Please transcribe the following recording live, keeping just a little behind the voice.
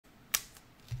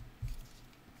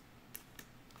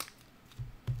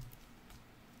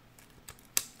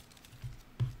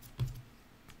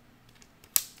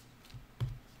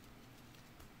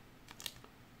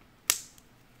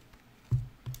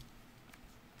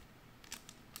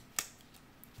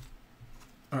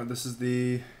Alright, this is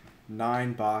the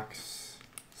 9-box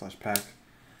 / pack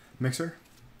mixer.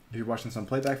 If you're watching some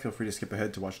playback, feel free to skip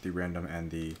ahead to watch the random and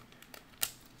the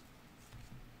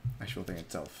actual thing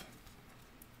itself.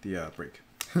 The break.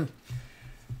 Just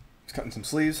cutting some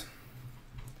sleeves.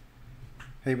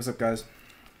 Hey, what's up, guys?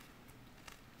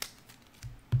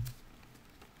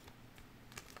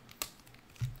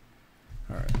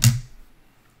 Alright.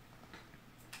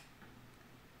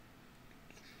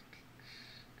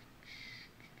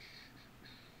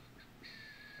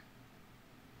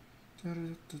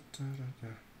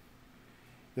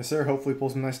 Yes, sir. Hopefully pull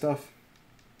some nice stuff.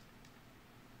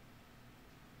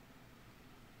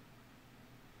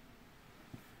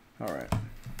 Alright.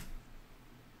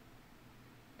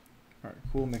 Alright,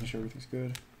 cool. Making sure everything's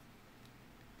good.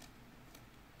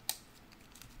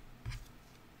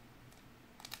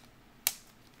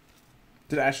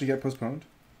 Did it actually get postponed?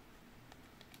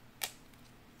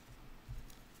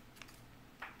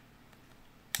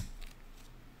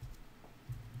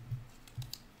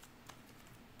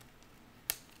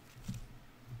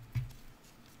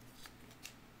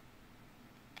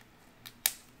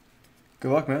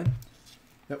 Good luck, man.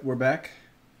 Yep, we're back.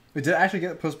 Wait, did it actually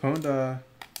get postponed,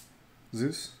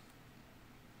 Zeus?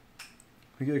 Can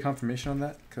we get a confirmation on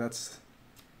that? Because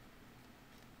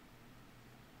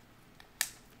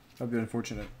that'd be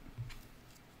unfortunate.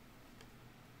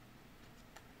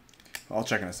 I'll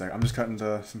check in a sec. I'm just cutting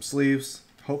some sleeves.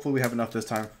 Hopefully we have enough this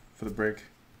time for the break.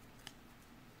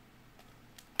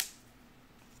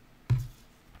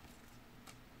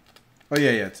 Oh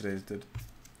yeah, today's did.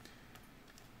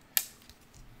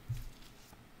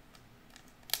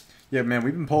 Yeah, man,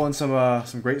 we've been pulling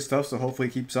some great stuff, so hopefully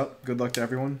it keeps up. Good luck to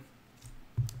everyone.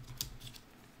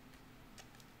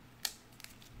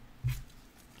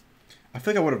 I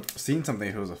feel like I would have seen something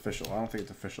if it was official. I don't think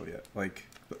it's official yet. Like,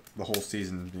 the whole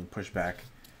season being pushed back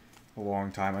a long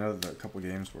time. I know that a couple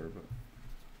games were, but...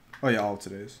 Oh, yeah, all of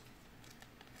today's.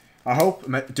 I hope...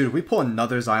 Dude, if we pull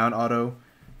another Zion auto...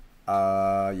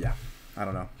 yeah. I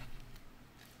don't know.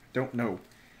 Don't know.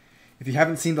 If you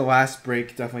haven't seen the last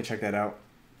break, definitely check that out.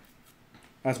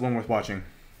 That's one worth watching.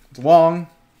 It's long,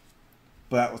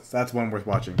 but that's one worth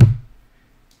watching.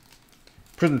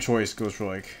 Prizm Choice goes for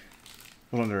like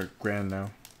a little under $1,000 now.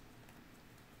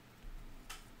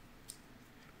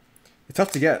 It's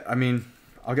tough to get. I mean,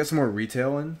 I'll get some more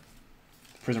retail in.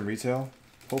 Prizm retail.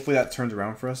 Hopefully that turns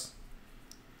around for us.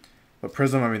 But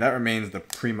Prizm, I mean, that remains the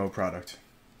primo product.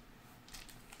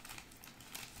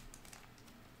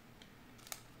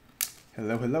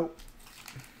 Hello, hello.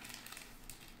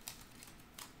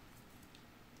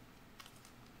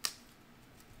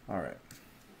 Alright.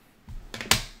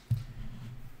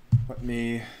 Let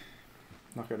me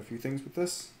knock out a few things with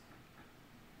this.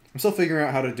 I'm still figuring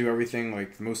out how to do everything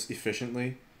like most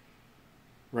efficiently.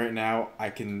 Right now, I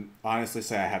can honestly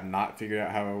say I have not figured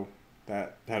out how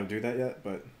to do that yet,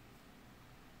 but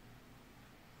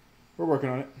we're working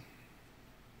on it.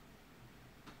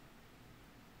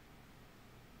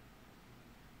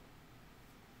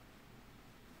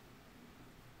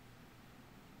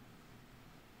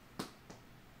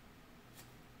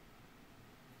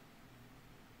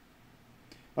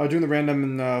 Doing the random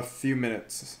in a few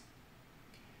minutes.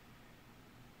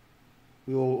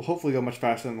 We will hopefully go much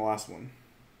faster than the last one.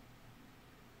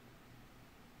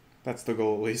 That's the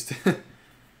goal, at least.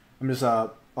 I'm just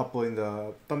uploading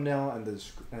the thumbnail and the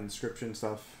description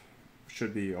stuff.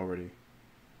 Should be already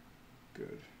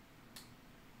good.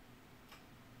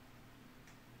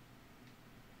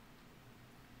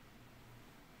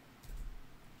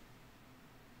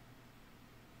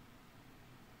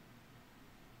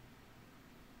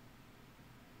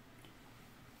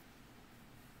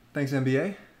 Thanks,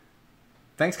 NBA.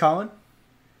 Thanks, Colin.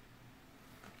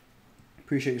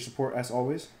 Appreciate your support, as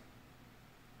always.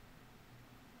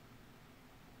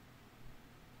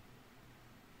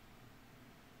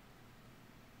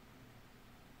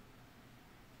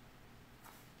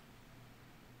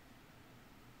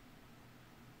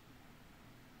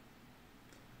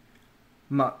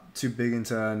 I'm not too big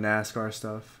into NASCAR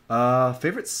stuff.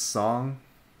 Favorite song?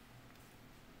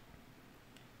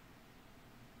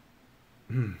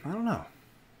 I don't know.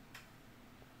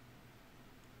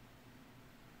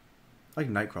 I like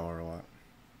Nightcrawler a lot.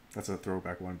 That's a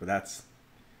throwback one, but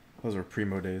those were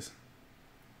primo days.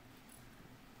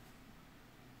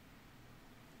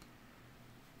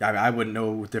 Yeah, I mean, I wouldn't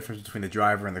know the difference between the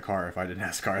driver and the car if I did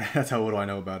NASCAR. That's how little I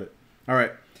know about it. All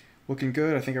right, looking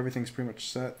good. I think everything's pretty much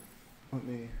set.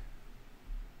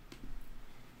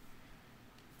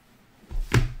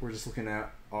 We're just looking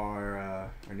at our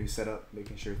new setup,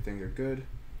 making sure things are good,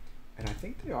 and I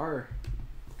think they are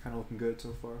kind of looking good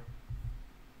so far.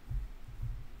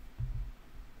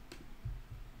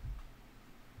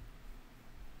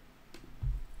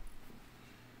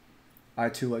 I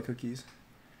too like cookies.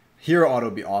 Hero auto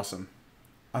would be awesome.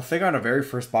 I think on our very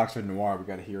first box of Noir, we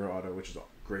got a hero auto, which is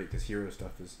great because hero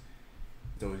stuff is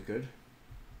always good.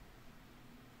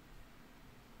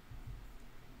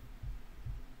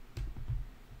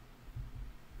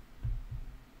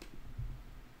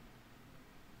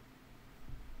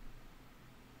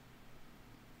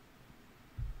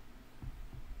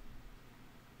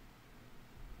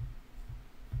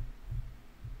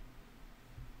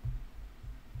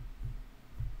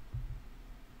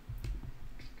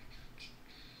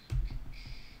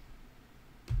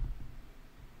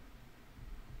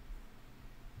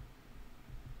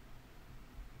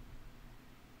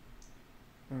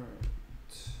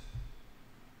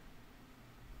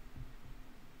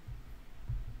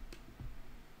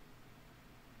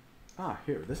 Ah,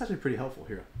 here. This is actually pretty helpful.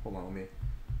 Here, hold on,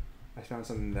 I found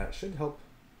something that should help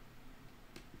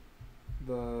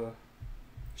the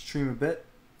stream a bit.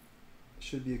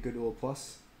 Should be a good little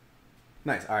plus.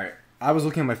 Nice. All right. I was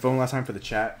looking at my phone last time for the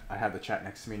chat. I have the chat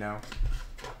next to me now.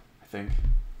 I think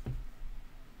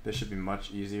this should be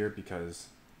much easier because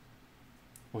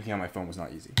looking at my phone was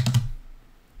not easy.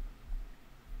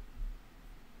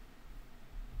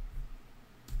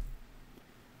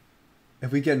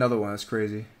 If we get another one, that's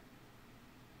crazy.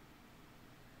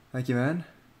 Thank you, man.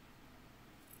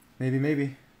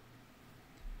 Maybe.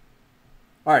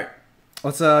 All right,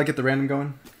 let's get the random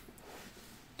going.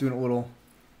 Doing it a little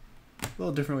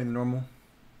differently than normal.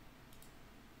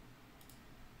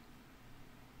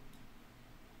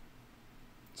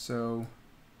 So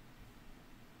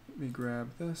let me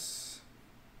grab this.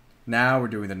 Now we're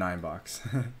doing the 9 box.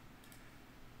 All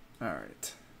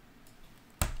right.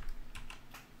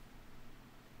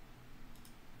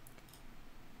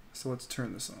 So let's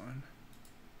turn this on.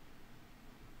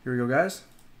 Here we go, guys.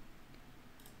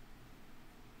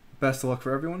 Best of luck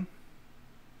for everyone.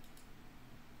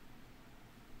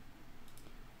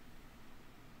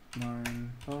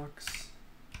 Nine box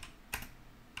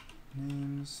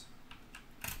names,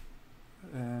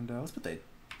 and let's put the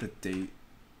date.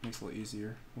 Makes it a little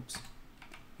easier. Oops,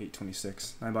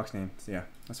 8/26. 9 box name. Yeah,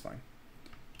 that's fine.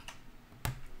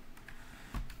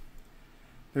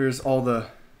 There's all the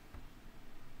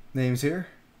names here.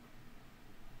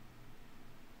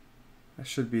 That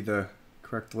should be the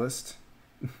correct list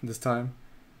this time.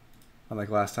 Unlike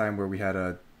last time where we had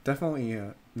a definitely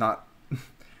not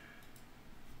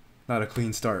a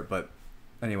clean start, but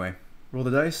anyway, roll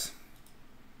the dice.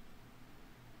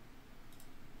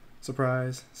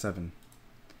 Surprise, 7.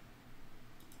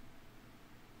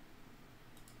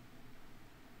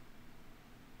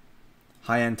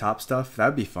 High-end top stuff,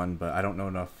 that'd be fun, but I don't know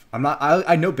enough.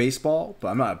 I know baseball, but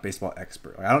I'm not a baseball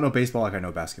expert. Like, I don't know baseball like I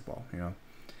know basketball, you know?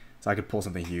 So I could pull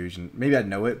something huge, and maybe I'd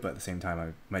know it, but at the same time,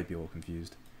 I might be a little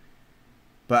confused.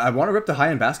 But I want to rip the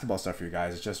high-end basketball stuff for you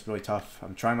guys. It's just really tough.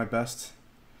 I'm trying my best.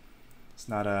 It's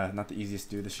not the easiest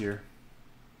to do this year.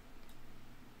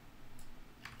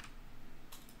 So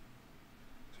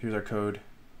here's our code.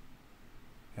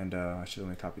 And I should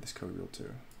only copy this code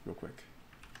real quick.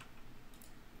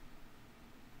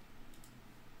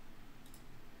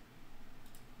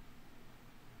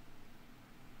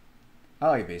 I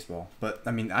like baseball, but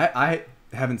I mean, I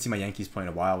haven't seen my Yankees play in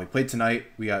a while. We played tonight.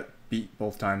 We got beat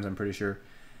both times, I'm pretty sure.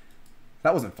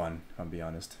 That wasn't fun, if I'm being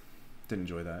honest. Didn't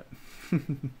enjoy that.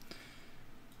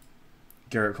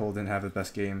 Garrett Cole didn't have the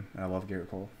best game, and I love Garrett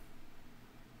Cole.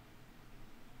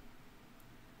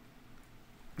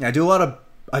 Yeah,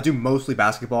 I do mostly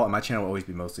basketball, and my channel will always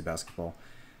be mostly basketball.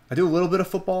 I do a little bit of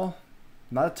football,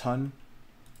 not a ton.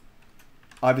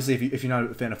 Obviously, if you're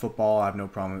not a fan of football, I have no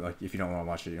problem. Like, if you don't want to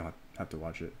watch it, you don't have to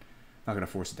watch it. I'm not gonna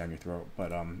force it down your throat.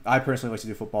 But I personally like to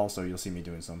do football, so you'll see me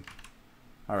doing some.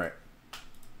 All right.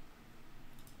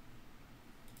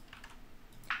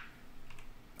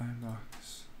 9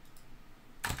 box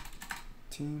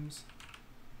teams.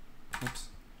 Oops.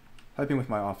 Typing with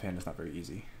my offhand is not very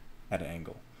easy at an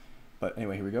angle. But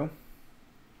anyway, here we go.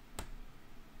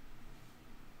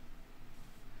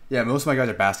 Yeah, most of my guys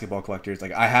are basketball collectors.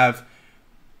 Like I have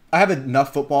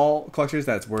enough football collectors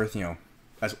that it's worth, you know,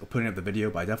 as putting up the video,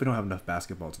 but I definitely don't have enough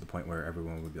basketball to the point where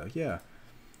everyone would be like, yeah,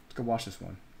 let's go watch this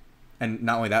one. And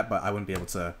not only that, but I wouldn't be able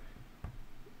to,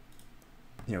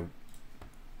 you know,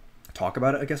 talk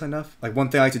about it, I guess, enough. Like, one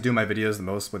thing I like to do in my videos the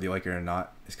most, whether you like it or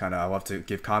not, is kind of, I love to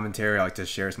give commentary. I like to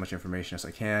share as much information as I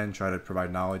can, try to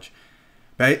provide knowledge.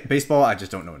 Baseball, I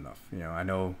just don't know enough. You know, I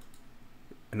know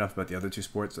enough about the other two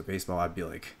sports, but baseball, I'd be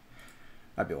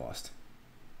lost.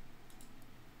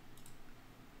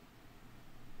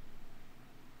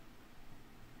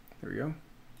 There we go.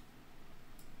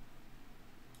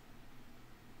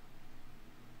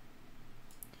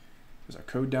 There's our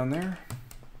code down there.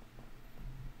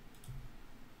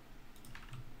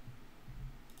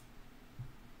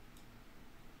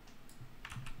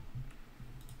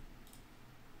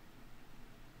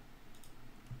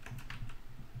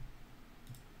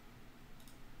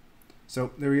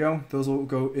 So there we go. Those will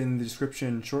go in the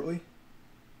description shortly.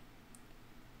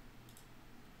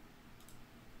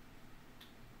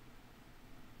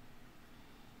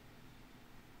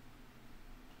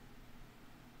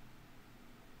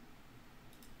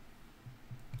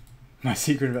 My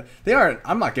secret, they aren't.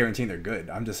 I'm not guaranteeing they're good.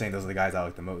 I'm just saying those are the guys I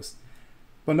like the most.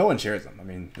 But no one shares them. I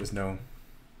mean, there's no,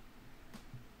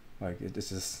 like, it's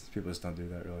just, people just don't do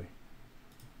that really.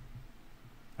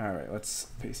 All right, let's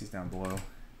paste these down below.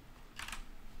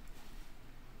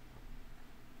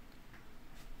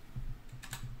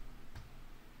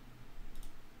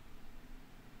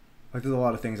 Like, there's a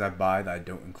lot of things I buy that I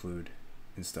don't include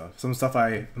in stuff. Some stuff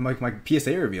like my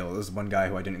PSA reveal. There's one guy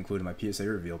who I didn't include in my PSA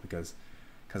reveal because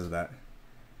of that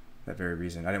very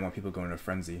reason. I didn't want people going in a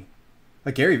frenzy.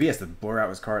 Like, Gary Vee has to blur out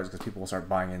his cards because people will start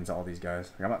buying into all these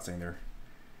guys. Like, I'm not saying they're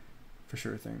for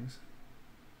sure things.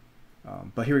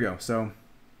 But here we go. So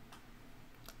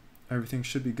everything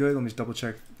should be good. Let me just double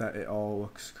check that it all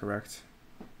looks correct.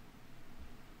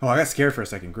 Oh, I got scared for a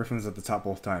second. Griffin was at the top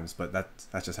both times, but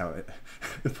that's just how it,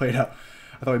 it played out.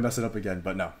 I thought we messed it up again,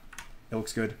 but no. It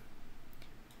looks good.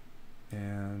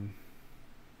 And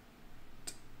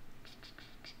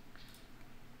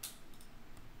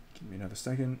give me another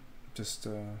second. Just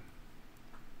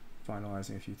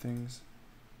finalizing a few things.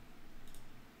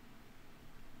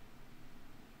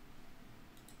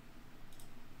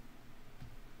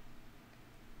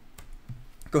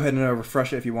 Go ahead and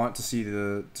refresh it if you want to see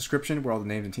the description where all the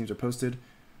names and teams are posted.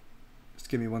 Just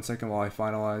give me 1 second while I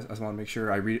finalize. I just want to make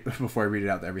sure I read it before I read it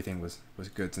out that everything was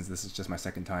good, since this is just my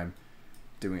second time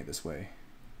doing it this way.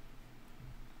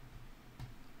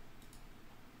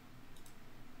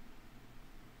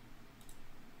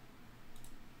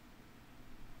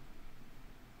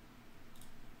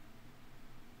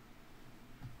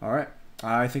 All right,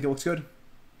 I think it looks good.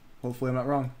 Hopefully I'm not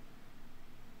wrong.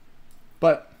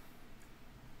 But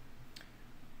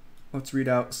let's read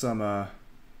out some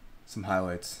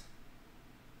highlights.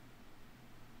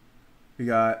 We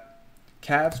got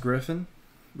Cavs Griffin.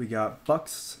 We got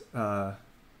Bucks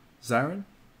Zaran.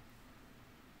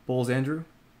 Bulls Andrew.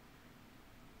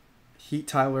 Heat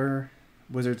Tyler.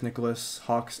 Wizards Nicholas.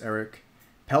 Hawks Eric.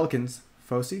 Pelicans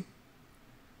Phosy.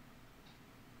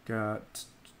 Got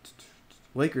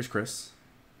Lakers Chris.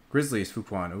 Grizzlies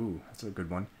Fuquan. Ooh, that's a good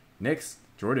one. Knicks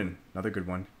Jordan. Another good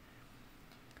one.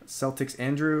 Celtics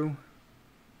Andrew,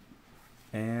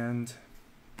 and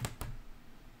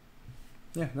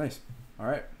yeah, nice. All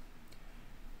right,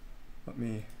 let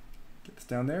me get this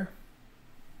down there.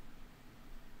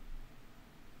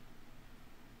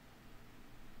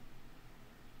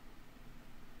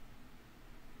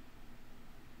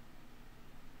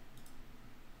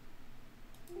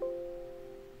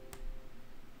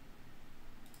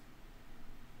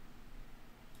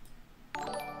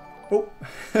 Oh.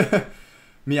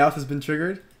 Meowth has been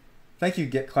triggered. Thank you,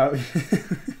 Get Clout.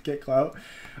 Get Clout.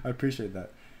 I appreciate that.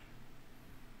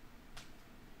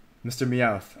 Mr.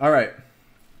 Meowth. All right.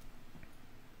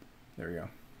 There we go.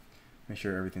 Make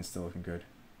sure everything's still looking good.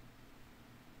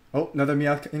 Oh, another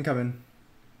Meowth incoming.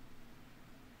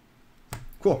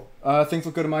 Cool. Things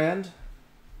look good on my end.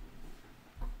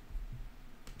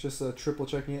 Just triple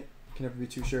checking it. Can never be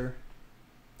too sure.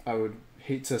 I would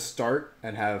hate to start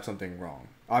and have something wrong.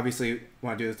 Obviously,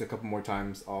 when I do this a couple more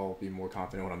times, I'll be more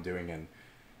confident in what I'm doing, and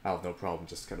I'll have no problem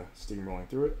just kind of steamrolling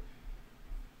through it.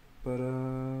 But,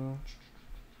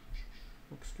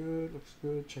 looks good, looks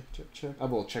good. Check, check, check. I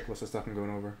have a little checklist of stuff I'm going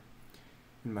over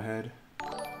in my head.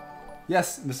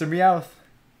 Yes, Mr. Meowth.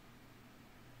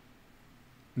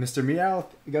 Mr.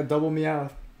 Meowth. You got double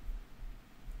Meowth.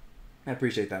 I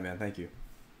appreciate that, man. Thank you.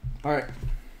 All right.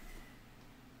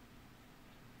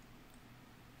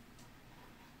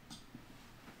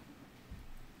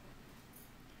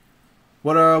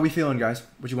 What are we feeling, guys?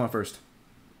 What you want first?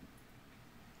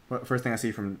 What first thing I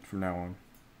see from now on?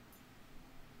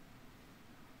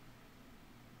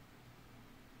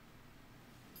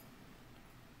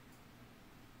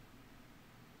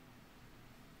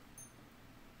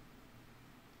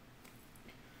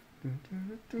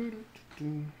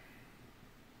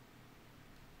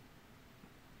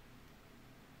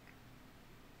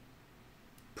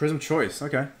 Prizm choice.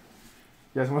 Okay.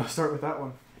 You guys want to start with that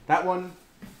one? That one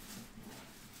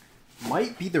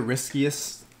might be the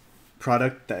riskiest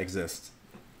product that exists.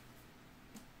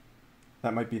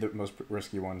 That might be the most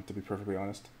risky one, to be perfectly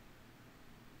honest.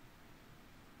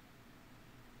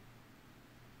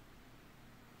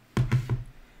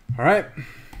 All right.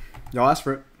 Y'all asked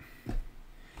for it.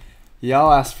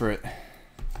 Y'all asked for it.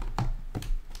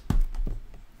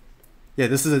 Yeah,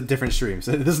 this is a different stream.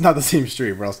 So this is not the same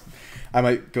stream, or else I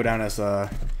might go down as one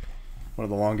of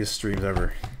the longest streams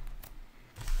ever.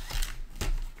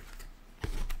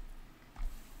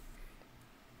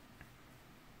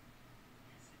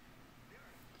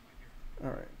 All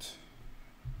right.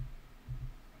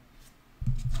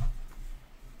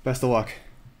 Best of luck.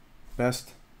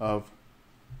 Best of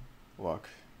luck.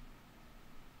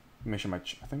 Make sure I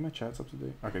think my chat's up to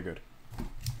date. Okay, good.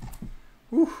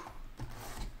 Whew.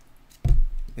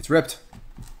 It's ripped.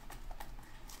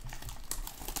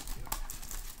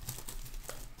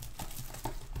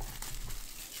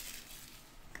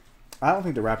 I don't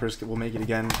think the Raptors will make it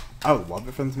again. I would love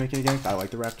it for them to make it again. I like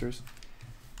the Raptors.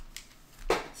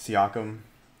 Siakam,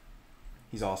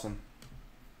 he's awesome.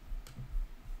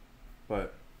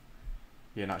 But,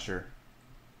 yeah, not sure.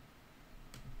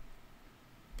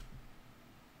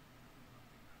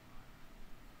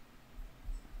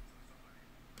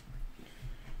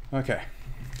 Okay.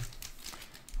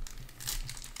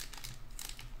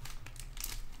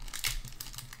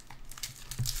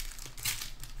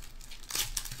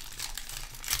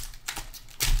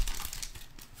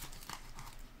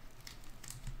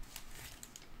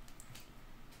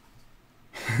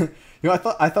 You know,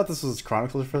 I thought this was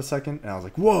Chronicles for a second, and I was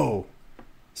like, whoa,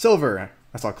 silver.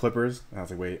 I saw Clippers, and I was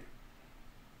like, wait,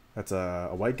 that's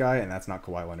a white guy, and that's not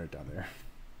Kawhi Leonard down there.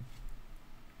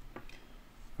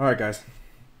 All right, guys.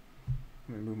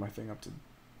 Let me move my thing up to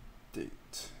date.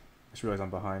 I just realized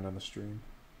I'm behind on the stream.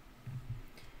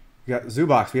 We got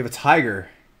Zubox. We have a Tiger.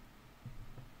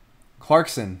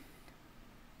 Clarkson.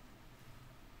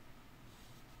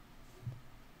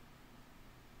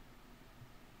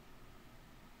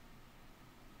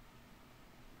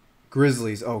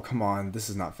 Grizzlies. Oh, come on. This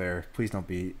is not fair. Please don't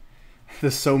beat.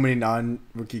 There's so many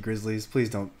non-rookie Grizzlies. Please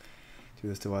don't do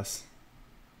this to us.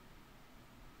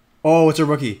 Oh, it's a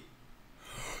rookie.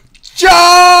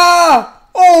 Ja!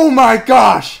 Oh my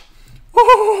gosh!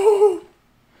 Oh.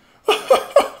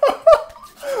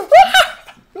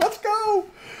 Let's go!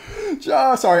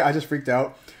 Ja! Sorry, I just freaked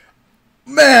out.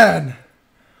 Man!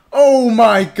 Oh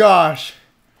my gosh!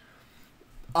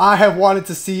 I have wanted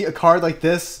to see a card like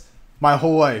this my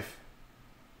whole life.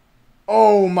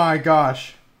 Oh my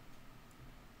gosh.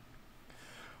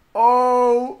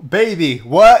 Oh, baby.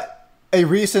 What a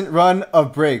recent run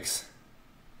of breaks.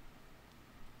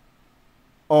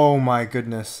 Oh my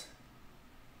goodness.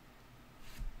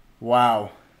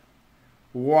 Wow.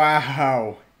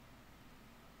 Wow.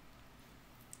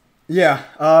 Yeah,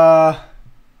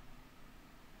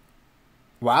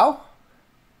 wow?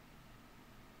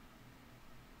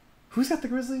 Who's got the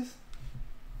Grizzlies?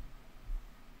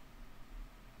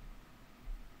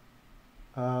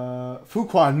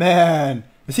 Fuquan, man.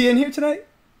 Is he in here tonight?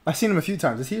 I've seen him a few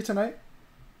times. Is he here tonight?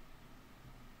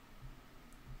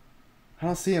 I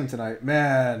don't see him tonight.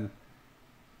 Man.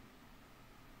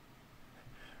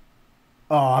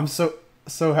 Oh, I'm so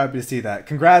happy to see that.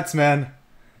 Congrats, man.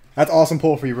 That's awesome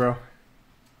pull for you, bro.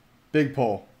 Big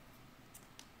pull.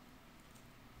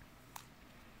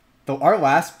 Though our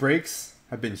last breaks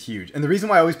have been huge. And the reason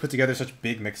why I always put together such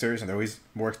big mixers, and they're always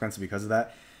more expensive because of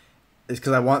that, is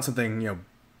because I want something,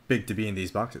 big to be in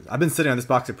these boxes. I've been sitting on this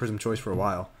box at Prizm Choice for a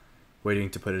while, waiting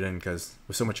to put it in, because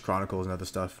with so much Chronicles and other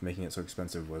stuff, making it so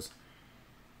expensive was,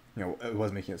 it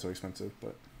was making it so expensive.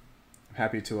 But I'm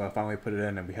happy to finally put it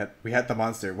in, and we had the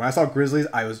monster. When I saw Grizzlies,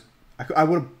 I would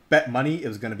have bet money it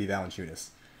was going to be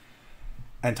Valanciunas.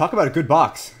 And talk about a good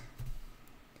box.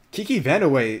 Kjckhy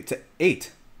Vandeweghe to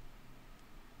 8.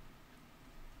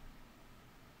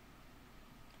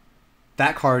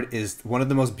 That card is one of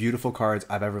the most beautiful cards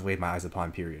I've ever laid my eyes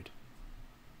upon, period.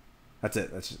 That's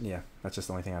it. That's just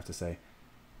the only thing I have to say.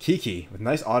 Kjckhy with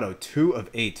nice auto, 2 of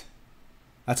 8.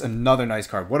 That's another nice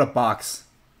card. What a box.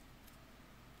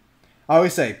 I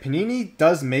always say, Panini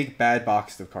does make bad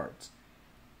boxes of cards,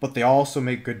 but they also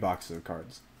make good boxes of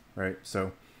cards, right?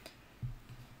 So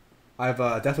I've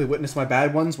definitely witnessed my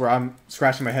bad ones where I'm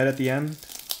scratching my head at the end,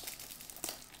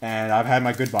 and I've had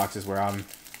my good boxes where I'm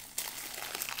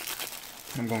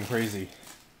going crazy.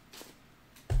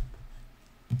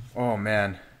 Oh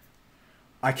man,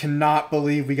 I cannot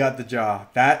believe we got the jaw.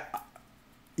 That,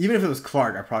 even if it was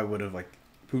Clark, I probably would have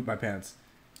pooped my pants.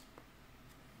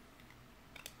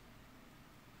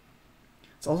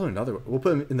 It's also another. We'll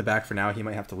put him in the back for now. He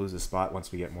might have to lose his spot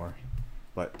once we get more.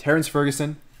 But Terrence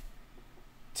Ferguson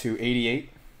to 88.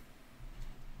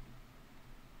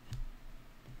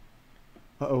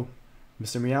 Uh-oh.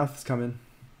 Mr. Meowth is coming.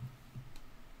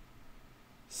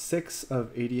 6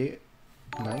 of 88.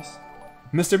 Nice.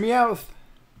 Mr. Meowth.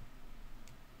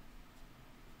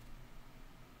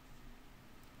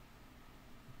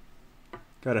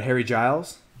 Got a Harry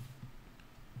Giles.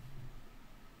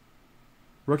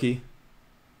 Rookie.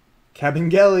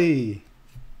 Kabengele.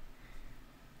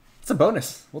 It's a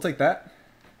bonus. We'll take that.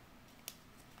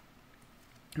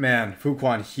 Man,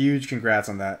 Fuquan, huge congrats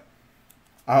on that.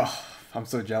 Oh, I'm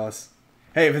so jealous.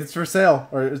 Hey, if it's for sale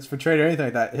or it's for trade or anything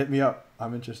like that, hit me up.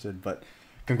 I'm interested. But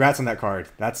congrats on that card.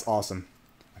 That's awesome.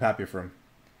 I'm happy for him.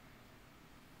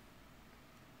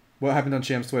 What happened on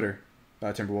Sham's Twitter?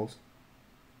 Timberwolves.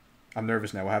 I'm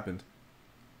nervous now. What happened?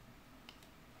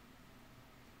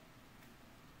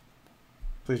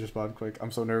 Please respond quick.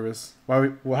 I'm so nervous.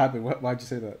 What happened? Why'd you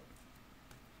say that?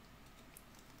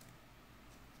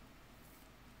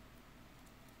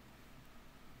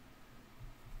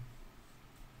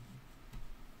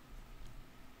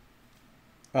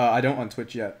 I don't on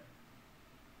Twitch yet.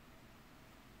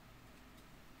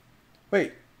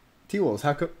 Wait, T-Wolves,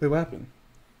 how could... Wait, what happened?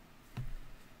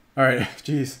 Alright,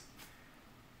 jeez.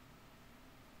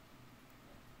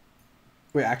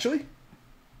 Wait, actually?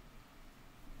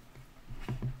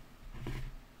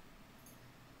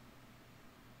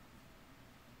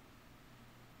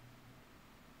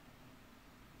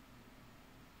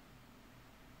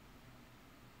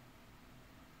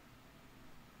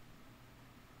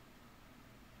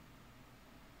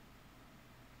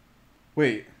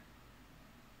 Wait.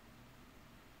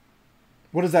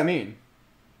 What does that mean?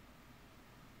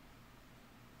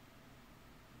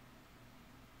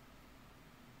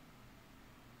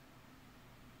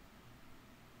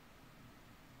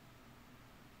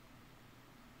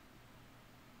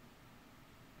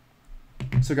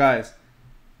 So guys,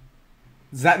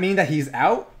 does that mean that he's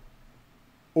out?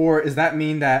 Or does that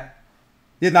mean that...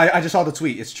 Yeah, no, I just saw the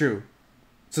tweet. It's true.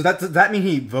 So does that mean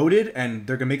he voted and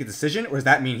they're going to make a decision? Or does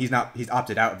that mean he's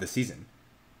opted out of the season?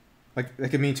 Like, that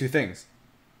could mean two things.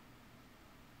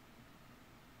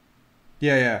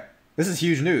 Yeah. This is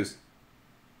huge news.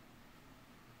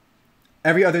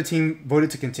 Every other team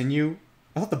voted to continue.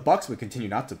 I thought the Bucks would continue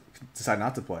decide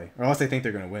not to play. Or unless they think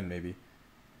they're going to win, maybe.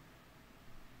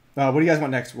 What do you guys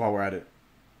want next while we're at it?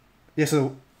 Yeah,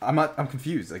 so I'm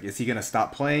confused. Like, is he gonna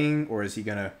stop playing, or is he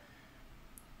gonna?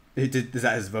 Is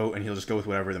that his vote, and he'll just go with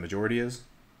whatever the majority is?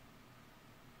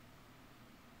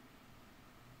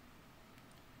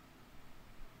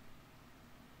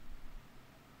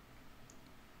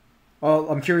 Well,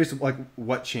 I'm curious. Like,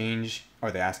 what change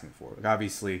are they asking for? Like,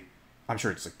 obviously, I'm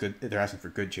sure it's good. They're asking for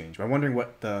good change, but I'm wondering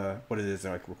what it is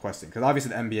they're like requesting. Because obviously,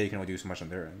 the NBA can only do so much on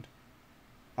their end.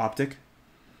 Optic.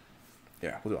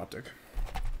 Yeah, we'll do Optic.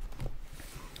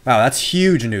 Wow, that's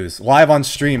huge news. Live on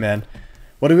stream, man.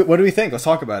 What do we think? Let's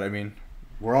talk about it. I mean,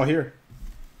 we're all here.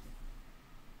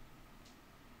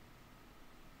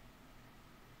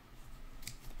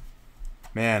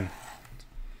 Man,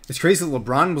 it's crazy that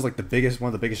LeBron was like one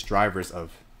of the biggest drivers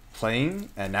of playing,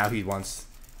 and now he wants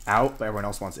out, but everyone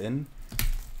else wants in.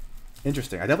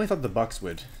 Interesting. I definitely thought the Bucks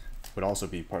would also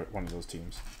be one of those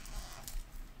teams.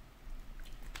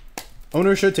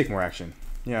 Owner should take more action.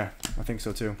 Yeah, I think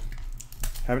so too.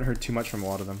 Haven't heard too much from a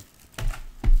lot of them.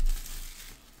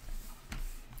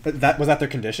 Was that their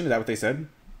condition? Is that what they said?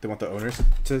 They want the owners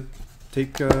to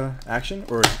take action,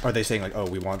 or are they saying like, oh,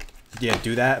 we want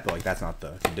do that, but like that's not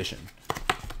the condition?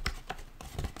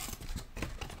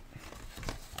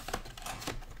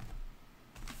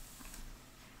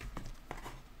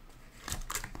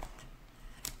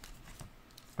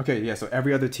 Okay, yeah. So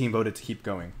every other team voted to keep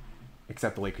going,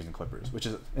 except the Lakers and Clippers, which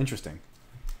is interesting.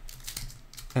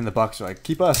 And the Bucks are like,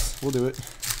 keep us, we'll do it.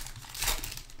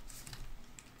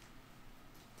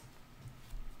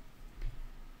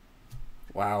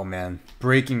 Wow, man.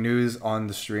 Breaking news on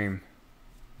the stream.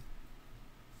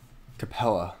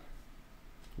 Capella.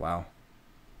 Wow.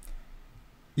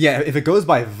 Yeah, if it goes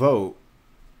by vote,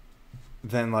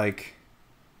 then like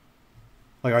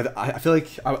I feel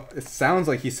like it sounds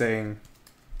like he's saying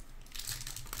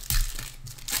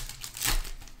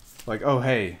like, oh,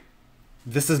 hey,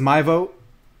 this is my vote,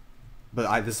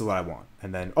 but this is what I want.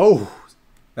 And then, oh,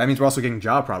 that means we're also getting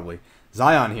Ja probably.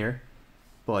 Zion here.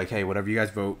 But like, hey, whatever you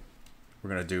guys vote, we're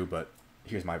going to do, but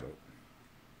here's my vote.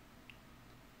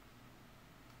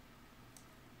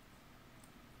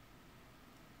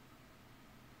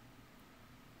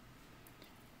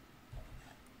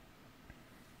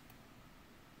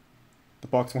 The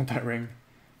Bucks want that ring.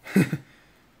 The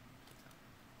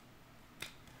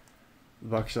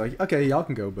Bucks are like, okay, y'all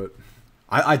can go, but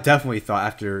I definitely thought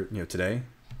after today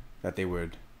that they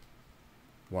would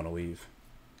want to leave,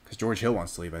 because George Hill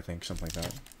wants to leave, I think, something like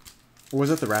that. Or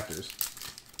was it the Raptors?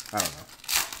 I don't know.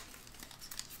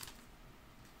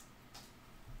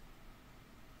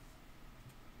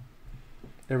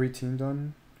 Every team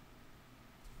done?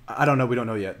 I don't know. We don't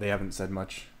know yet. They haven't said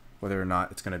much whether or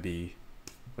not it's going to be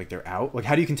like they're out. Like,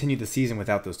 how do you continue the season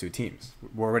without those two teams?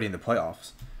 We're already in the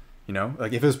playoffs. You know,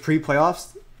 like if it was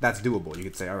pre-playoffs, that's doable. You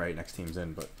could say, all right, next team's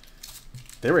in, but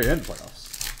they were in the playoffs.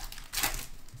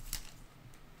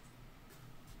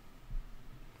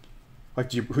 Like,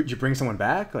 did you bring someone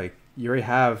back? Like, you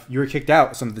were kicked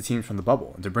out some of the teams from the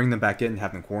bubble, and to bring them back in and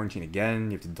have them quarantine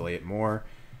again, you have to delay it more.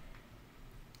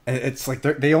 And it's like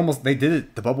they did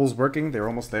it. The bubble's working. They're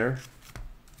almost there.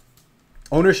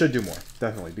 Owners should do more,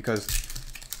 definitely, because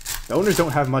the owners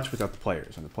don't have much without the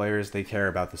players, and the players, they care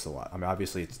about this a lot. I mean,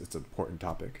 obviously, it's an important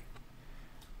topic.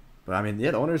 But, I mean,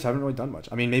 yeah, the owners haven't really done much.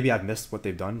 I mean, maybe I've missed what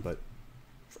they've done, but,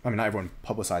 I mean, not everyone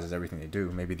publicizes everything they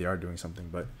do. Maybe they are doing something,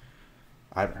 but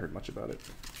I haven't heard much about it.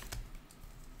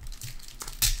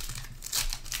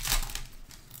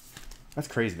 That's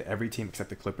crazy that every team except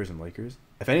the Clippers and Lakers.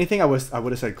 If anything, I would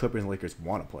have said Clippers and Lakers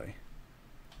want to play.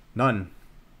 None.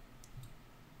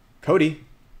 Cody,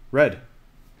 red.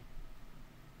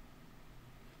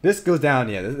 This goes down.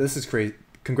 Yeah, this is crazy.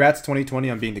 Congrats 2020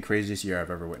 on being the craziest year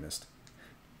I've ever witnessed.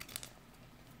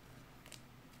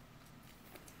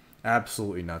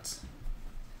 Absolutely nuts.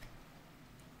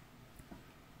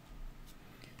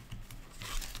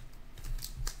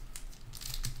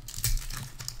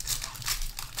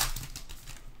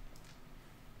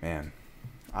 Man,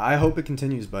 I hope it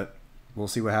continues, but we'll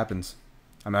see what happens.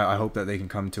 I hope that they can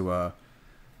come to a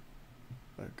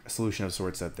solution of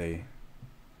sorts that they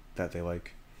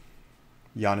like.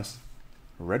 Giannis,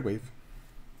 red wave.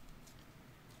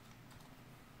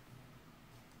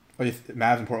 Oh,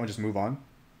 Mavs and Portland just move on?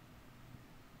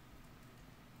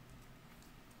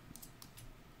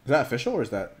 Is that official or is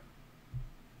that?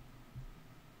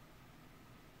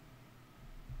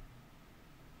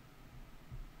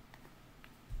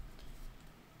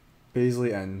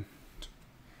 Baisley and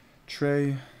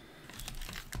Trey.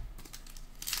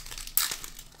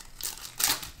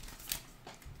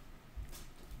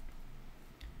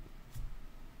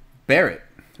 Barrett,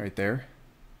 right there.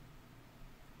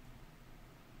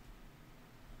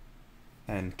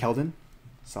 And Keldon,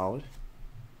 solid.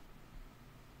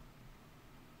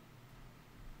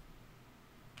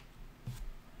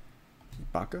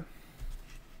 Baca.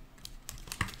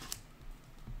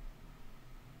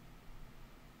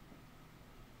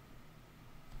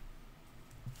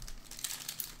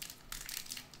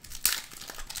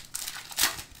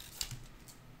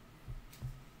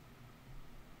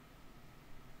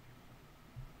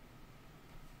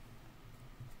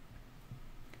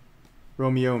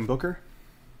 Romeo and Booker.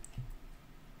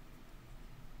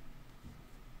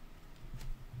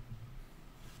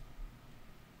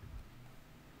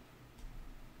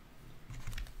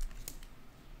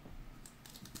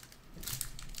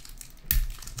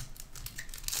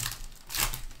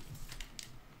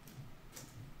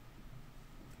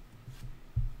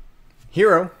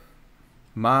 Hero.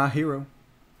 My hero.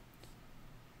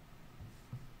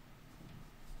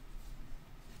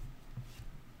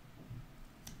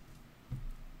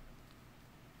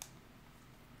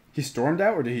 He stormed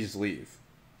out, or did he just leave?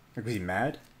 Like, was he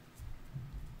mad?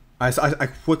 I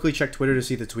quickly checked Twitter to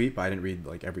see the tweet, but I didn't read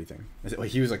like everything. Is it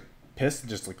like he was like pissed and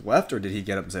just like left, or did he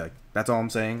get up and say like, "That's all I'm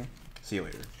saying. See you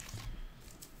later"?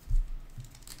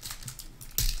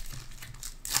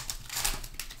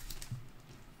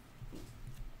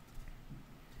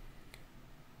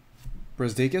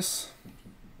 Brazdeikis.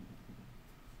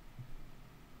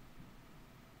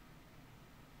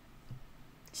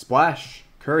 Splash.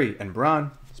 Curry and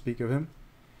Braun. Speak of him.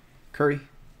 Curry.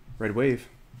 Red wave.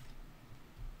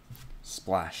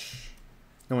 Splash.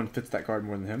 No one fits that card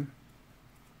more than him.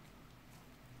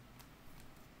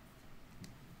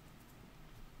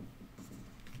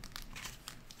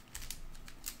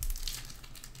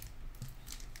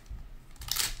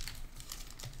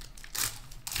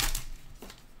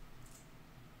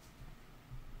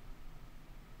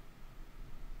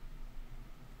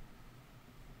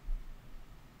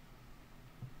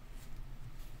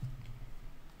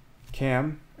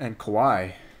 Cam and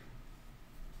Kawhi.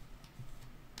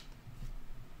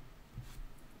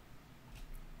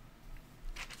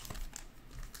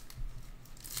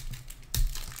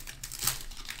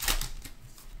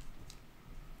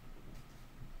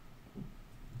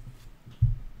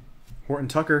 Horton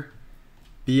Tucker.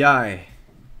 BI.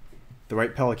 The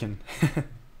right Pelican.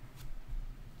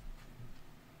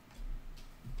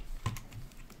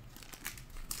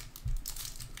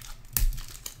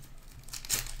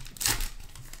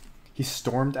 He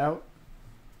stormed out?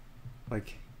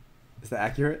 Like, is that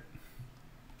accurate?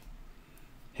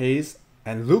 Hayes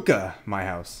and Luka, my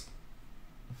house.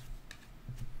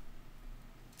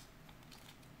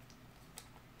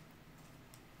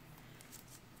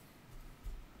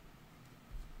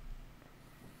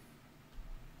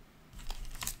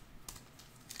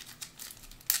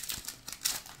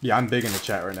 Yeah, I'm big in the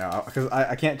chat right now because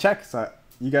I can't check. So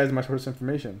you guys are my source of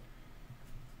information.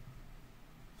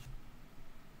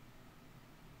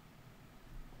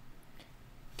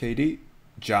 KD,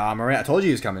 Ja Morant. I told you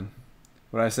he was coming.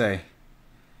 What did I say?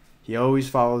 He always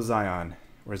follows Zion,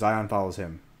 or Zion follows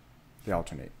him. They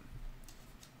alternate.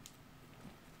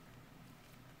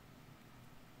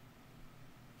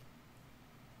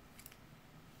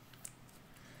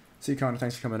 See, Connor,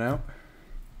 thanks for coming out.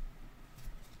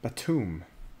 Batum.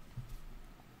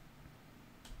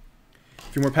 A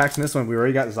few more packs in this one. We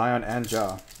already got Zion and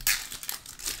Ja.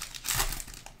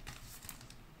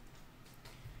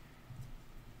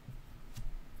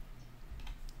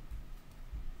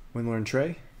 Windler and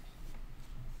Trey.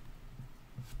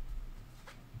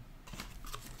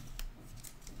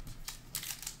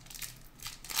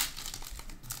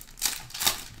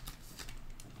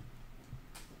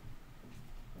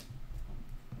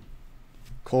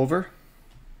 Culver.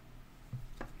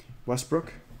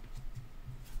 Westbrook.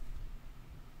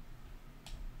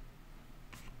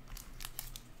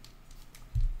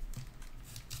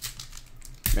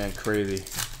 Man, crazy.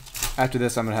 After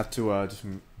this, I'm going to have to just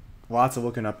lots of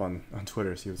looking up on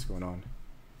Twitter, see what's going on.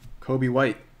 Kobe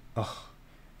White. Oh,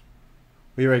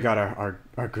 we already got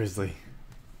our Grizzly.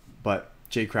 But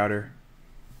Jay Crowder.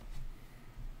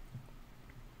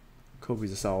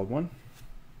 Kobe's a solid one.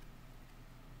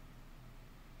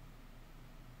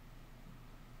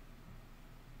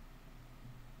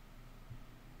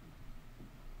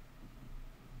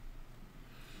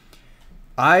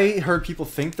 I heard people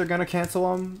think they're gonna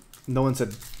cancel them. No one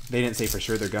said, they didn't say for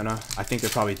sure they're gonna. I think they're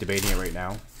probably debating it right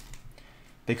now.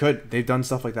 They could. They've done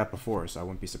stuff like that before, so I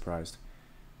wouldn't be surprised.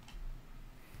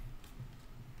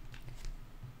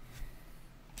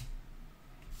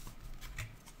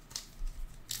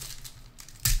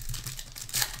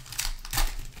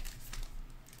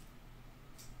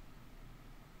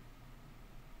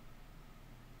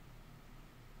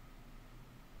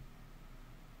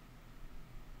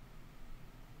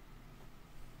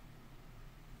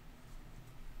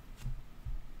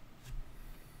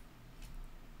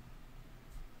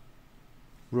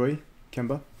 Roy,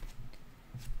 Kemba.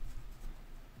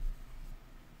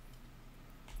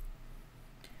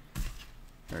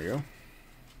 There you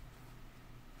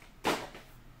go.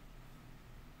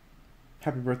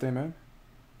 Happy birthday, man.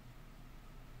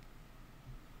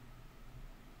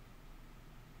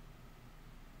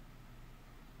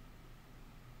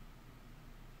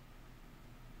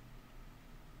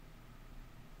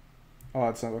 Oh,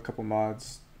 that's a couple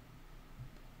mods.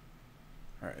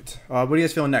 All right. What are you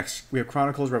guys feeling next? We have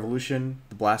Chronicles, Revolution,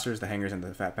 the Blasters, the Hangers, and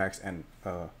the Fat Packs, and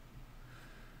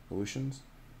Evolutions.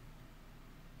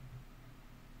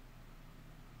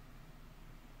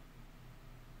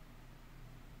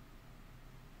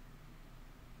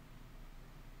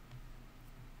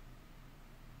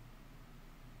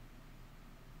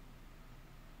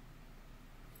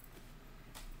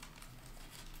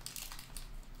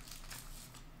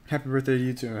 Happy birthday to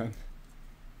you too, man.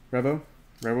 Revo?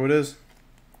 Revo it is.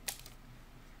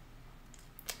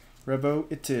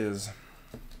 Revo it is.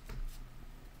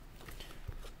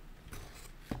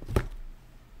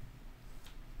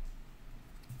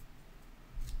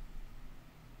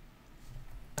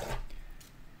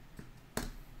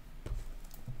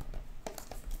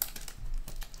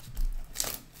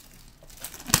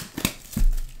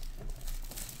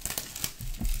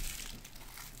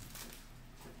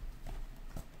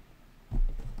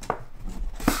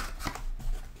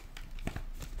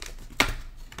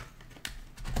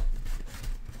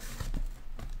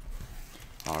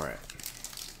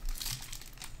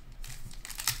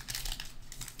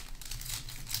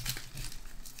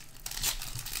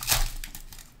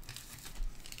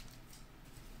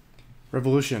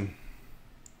 Revolution.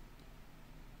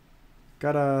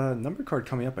 Got a number card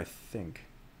coming up, I think.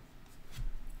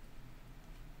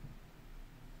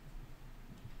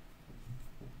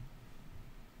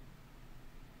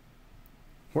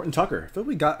 Horton Tucker. I feel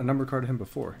we got a number card of him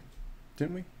before.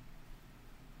 Didn't we?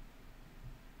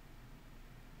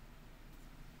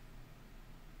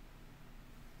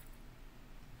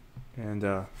 And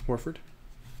Horford.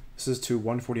 This is to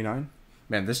 149.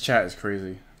 Man, this chat is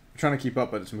crazy. I'm trying to keep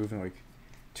up, but it's moving like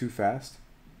too fast.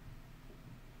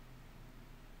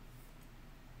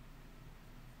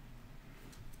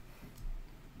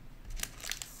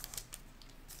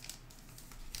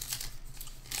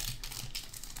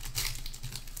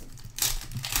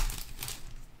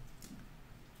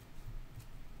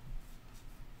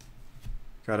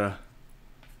 Got a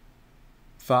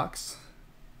Fox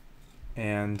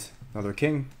and another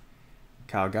King,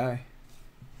 Kyle Guy.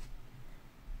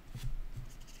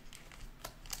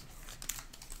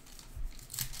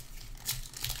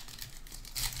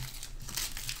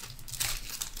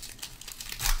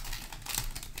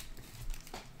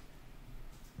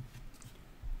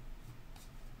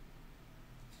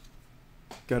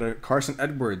 Got a Carson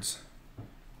Edwards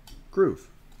groove.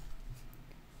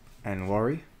 And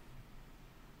Laurie.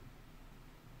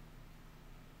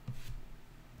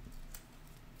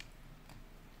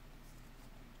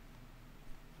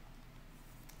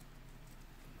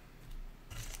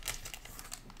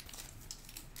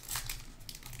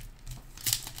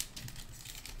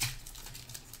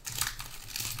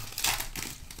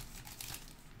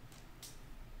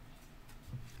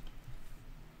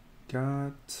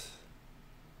 Got,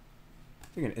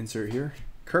 I think an insert here.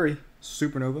 Curry,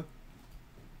 Supernova.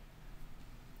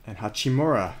 And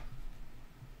Hachimura.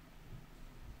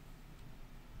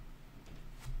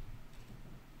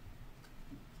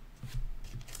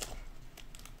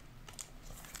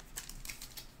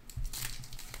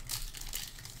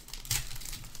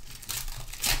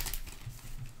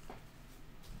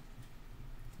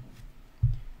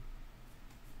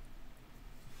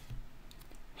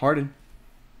 Harden.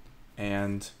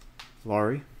 And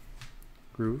Laurie,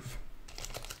 groove.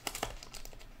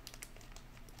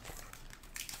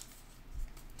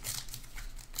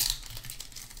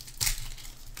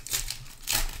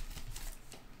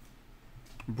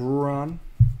 Braun.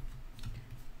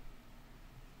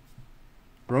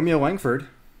 Romeo Langford.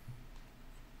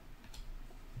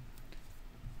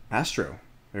 Astro,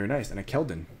 very nice, and a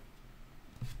Keldon.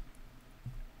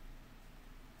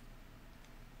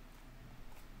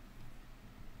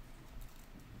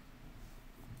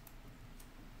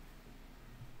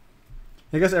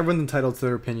 I guess everyone's entitled to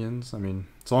their opinions. I mean,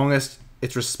 as long as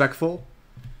it's respectful,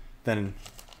 then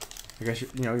I guess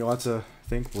you're allowed to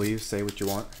think, believe, say what you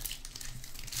want.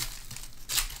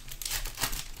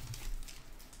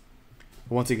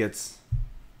 But once it gets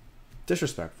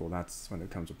disrespectful, that's when it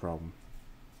becomes a problem.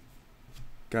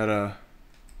 Got a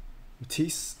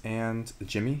Matisse and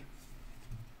Jimmy.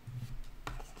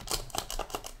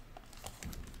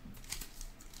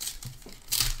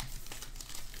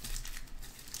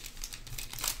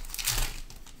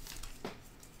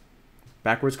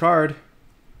 Backwards card.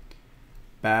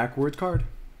 Backwards card.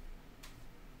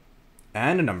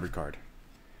 And a numbered card.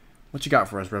 What you got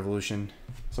for us, Revolution?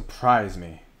 Surprise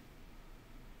me.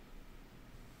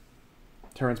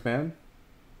 Terrence Mann?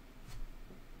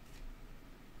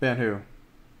 Ban who?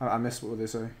 I missed what they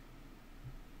say.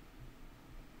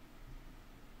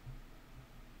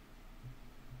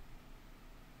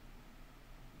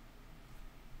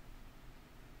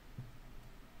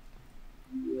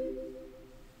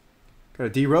 Got a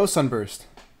D Rose Sunburst.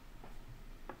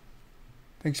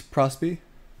 Thanks, Prosby.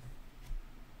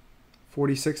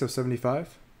 46 of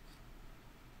 75.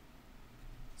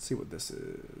 Let's see what this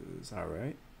is. All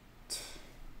right.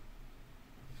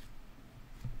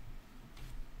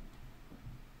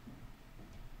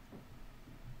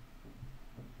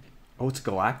 Oh, it's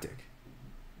Galactic.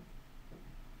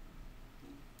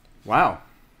 Wow.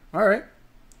 All right.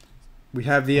 We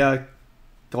have the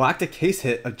Galactic case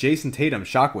hit of Jason Tatum,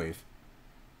 Shockwave.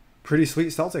 Pretty sweet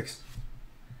Celtics.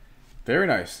 Very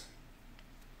nice.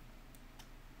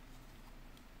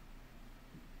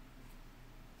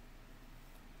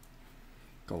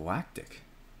 Galactic.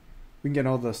 We can get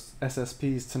all the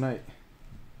SSPs tonight.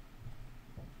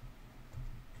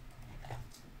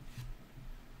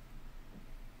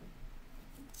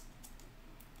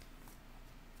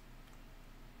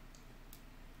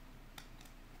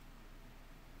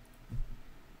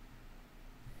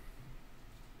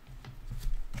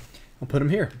 I'll put him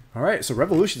here. All right, so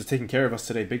Revolution is taking care of us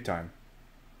today big time.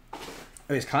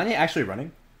 Wait, is Kanye actually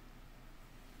running?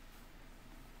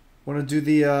 Want to do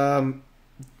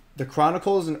the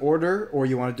Chronicles in order, or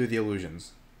you want to do the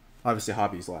Illusions? Obviously,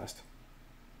 Hobbies last.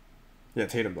 Yeah,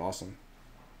 Tatum's awesome.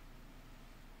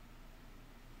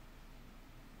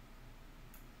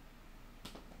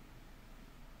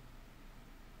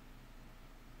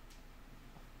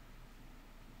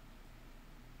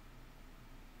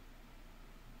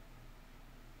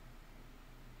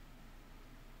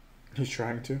 He's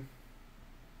trying to.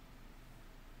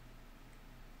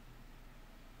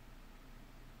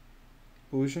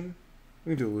 Illusion?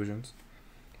 We can do Illusions.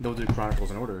 They'll do Chronicles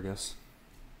in order, I guess.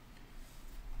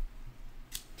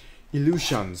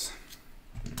 Illusions.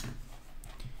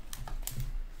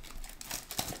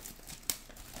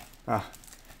 Ah,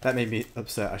 that made me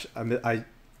upset. I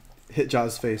hit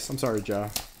Ja's face. I'm sorry, Ja.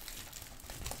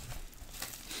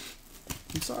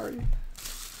 I'm sorry.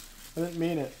 I didn't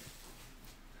mean it.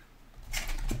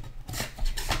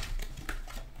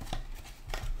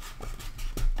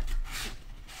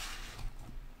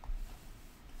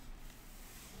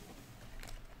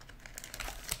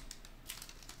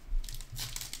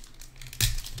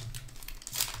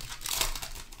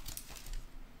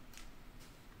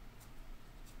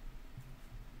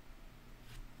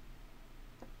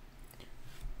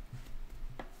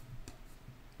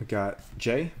 got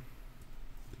Jay,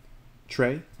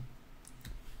 Trey,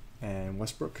 and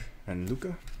Westbrook, and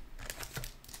Luka.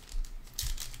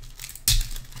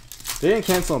 They didn't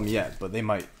cancel them yet, but they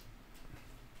might.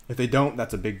 If they don't,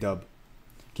 that's a big dub.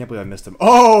 Can't believe I missed them.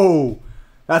 Oh!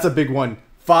 That's a big one.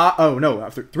 Oh, no.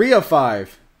 3 of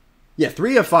 5. Yeah,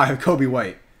 3 of 5, Kobe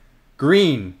White.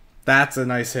 Green. That's a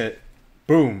nice hit.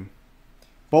 Boom.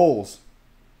 Bowls.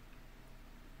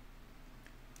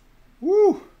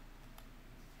 Woo!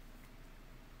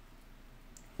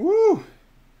 Woo!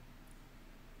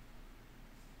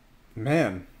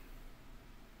 Man.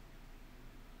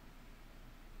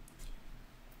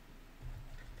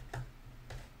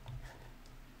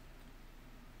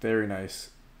 Very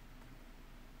nice.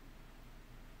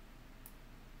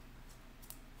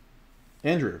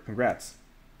 Andrew, congrats.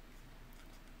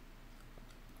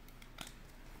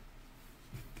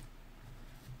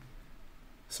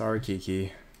 Sorry,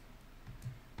 Kiki.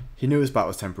 He knew his spot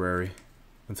was temporary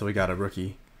until we got a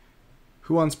rookie.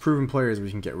 Who wants proven players we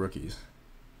can get rookies?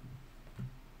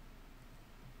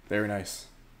 Very nice.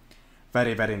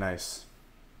 Very, very nice.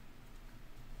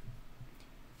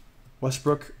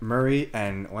 Westbrook, Murray,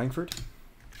 and Langford.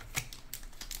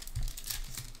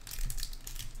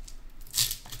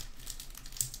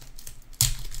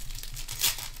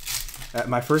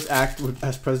 My first act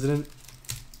as president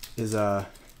is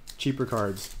cheaper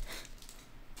cards.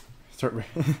 That'd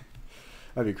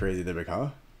be crazy. They'd be like, huh?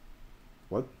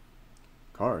 What?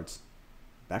 Cards?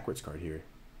 Backwards card here.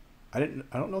 I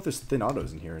don't know if there's thin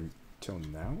autos in here until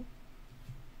now.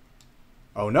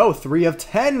 Oh no, 3 of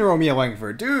 10 Romeo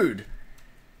Langford. Dude.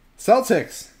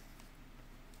 Celtics.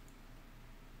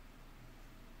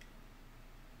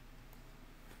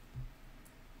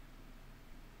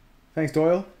 Thanks,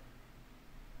 Doyle.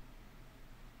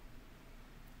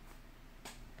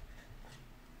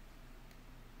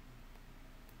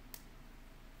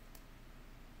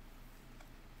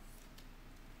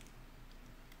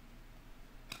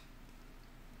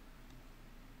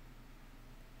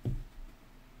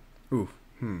 Ooh,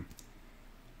 Move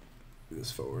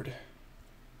this forward.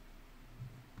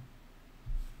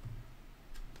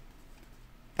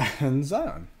 And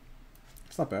Zion.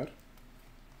 It's not bad.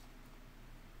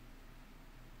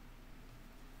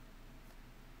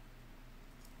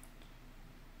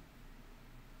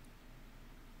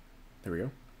 There we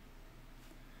go.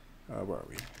 Where are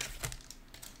we?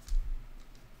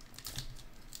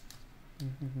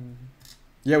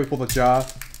 Yeah, we pulled the Jaw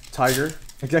Tiger.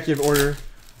 Executive order.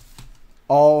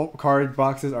 All card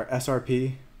boxes are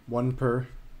SRP, 1 per.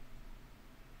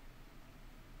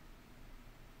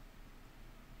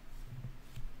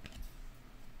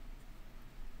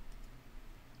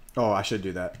 Oh, I should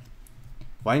do that.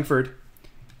 Langford.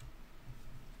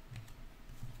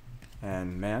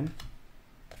 And man.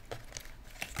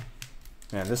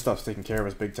 Man, this stuff's taking care of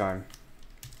us big time.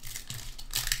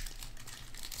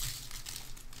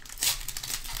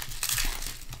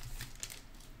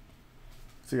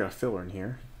 So you got a filler in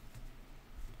here.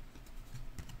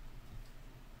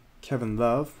 Kevin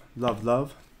Love.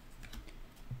 Love.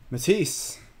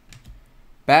 Matisse.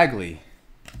 Bagley.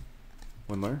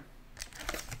 Windler.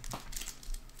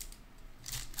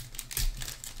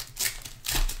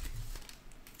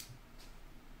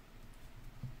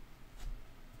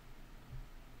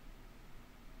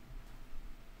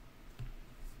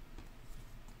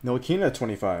 Ntilikina at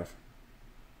 25.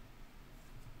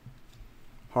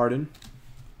 Harden.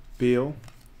 Beal.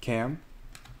 Cam.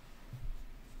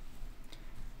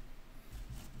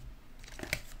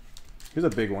 Here's a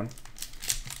big one.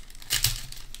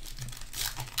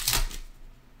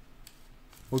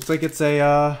 Looks like it's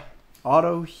a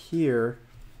auto here.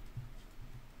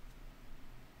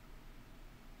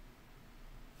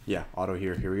 Yeah, auto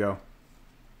here. Here we go.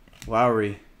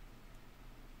 Lowry.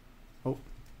 Oh.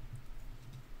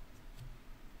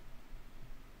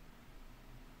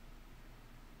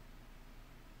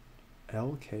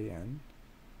 LKN.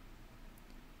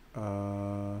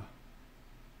 Oh.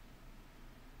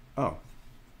 All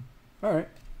right.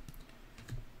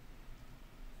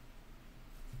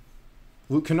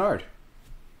 Luke Kennard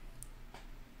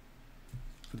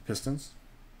for the Pistons.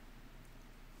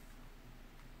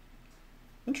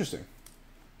 Interesting.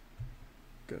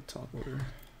 Got a top order.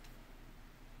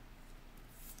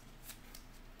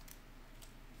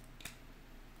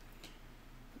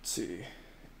 Let's see.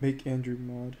 Make Andrew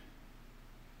mod.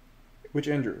 Which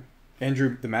Andrew?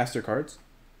 Andrew, the Master Cards?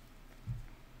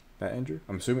 That Andrew?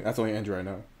 I'm assuming that's the only Andrew I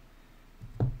know.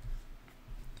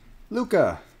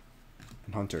 Luka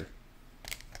and Hunter.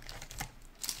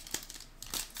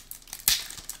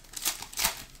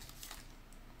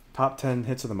 Top 10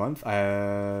 hits of the month?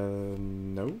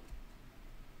 No.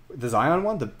 The Zion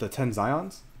one? The 10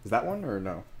 Zions? Is that one or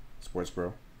no? Sports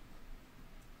Bro.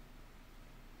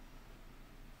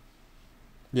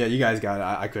 Yeah, you guys got it.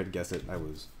 I couldn't guess it.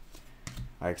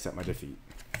 I accept my defeat.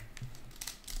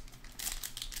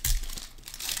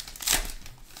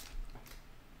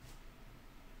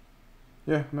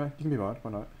 Yeah, man, you can be mod.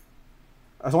 Why not?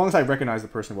 As long as I recognize the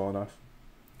person well enough.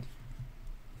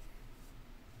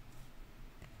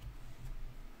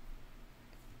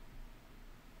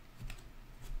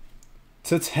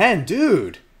 To 10,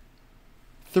 dude.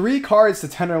 3 cards to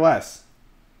 10 or less.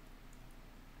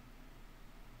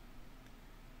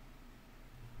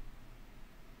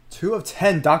 Two of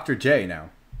 10, Dr. J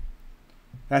now.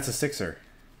 That's a 6er.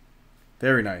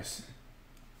 Very nice.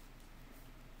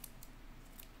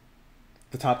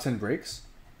 The top 10 breaks?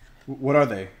 What are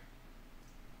they?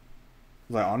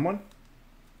 Was I on one?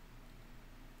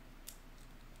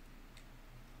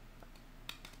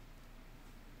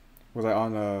 Was I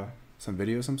on some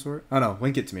video of some sort? I don't know.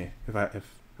 Link it to me if I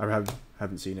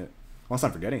haven't seen it. Unless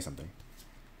I'm forgetting something.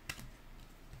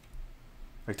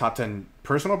 Like top 10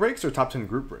 personal breaks or top 10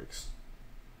 group breaks?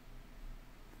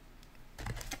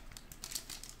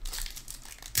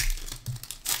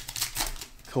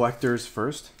 Collectors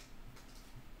first.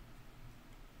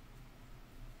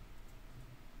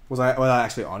 Was I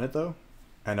actually on it though?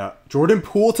 And Jordan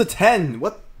Poole to 10.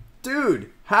 What? Dude,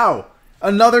 how?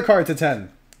 Another card to 10.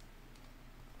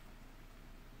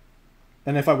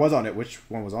 And if I was on it, which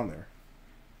one was on there?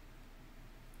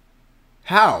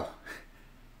 How?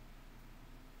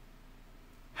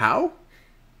 How?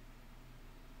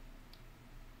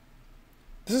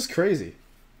 This is crazy.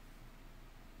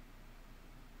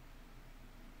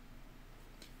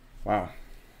 Wow.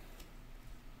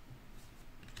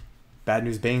 Bad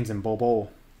News Baines and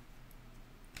Bol.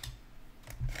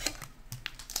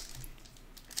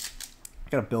 I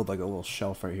gotta build like a little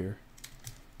shelf right here.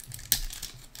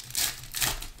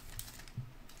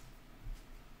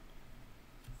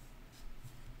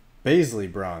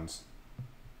 Baisley bronze.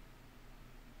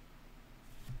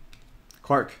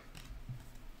 Clark.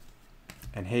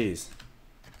 And Hayes.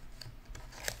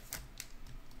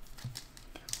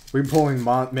 We're pulling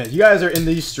man, you guys are in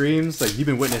these streams, like you've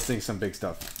been witnessing some big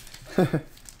stuff.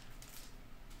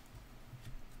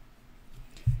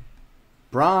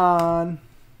 Bron.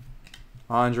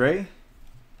 Andre.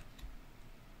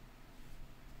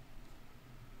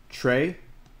 Trey.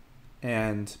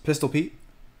 And Pistol Pete.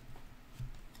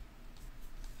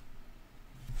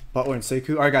 Butler and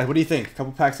Sekou. Alright guys, what do you think? A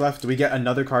couple packs left. Do we get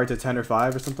another card to 10 or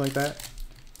 5 or something like that?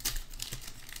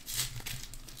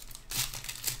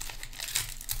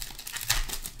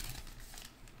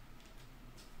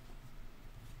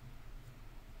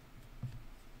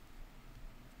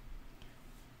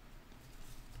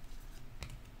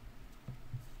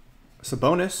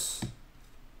 Sabonis.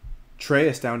 Trey,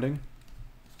 astounding.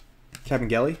 Kevin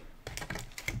Gelly.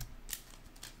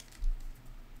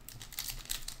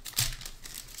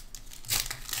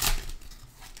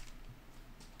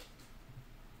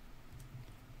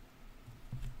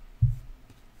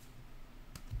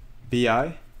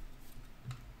 BI,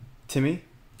 Timmy,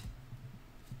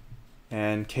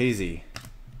 and KZ.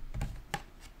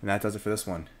 And that does it for this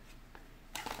one.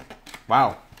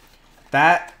 Wow.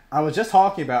 That, I was just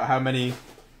talking about how many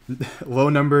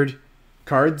low-numbered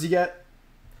cards you get,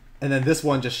 and then this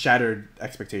one just shattered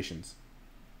expectations.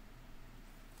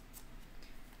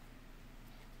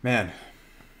 Man.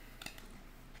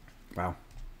 Wow.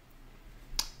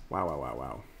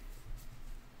 Wow.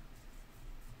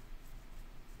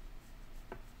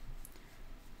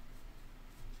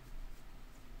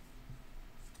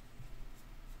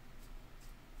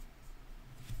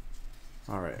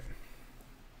 All right.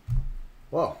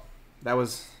 Well, that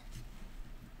was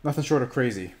nothing short of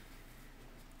crazy.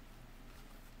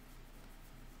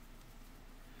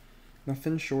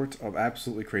 Nothing short of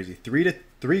absolutely crazy.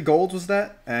 3 golds was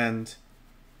that, and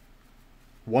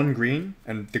 1 green,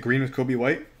 and the green was Kobe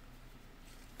White.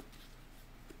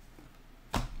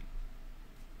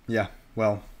 Yeah,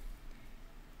 well,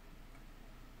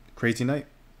 crazy night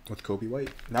with Kobe White.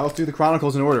 Now let's do the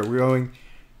Chronicles in order. We're going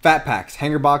Fat Packs,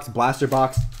 Hanger Box, Blaster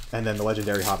Box, and then the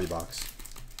Legendary Hobby Box.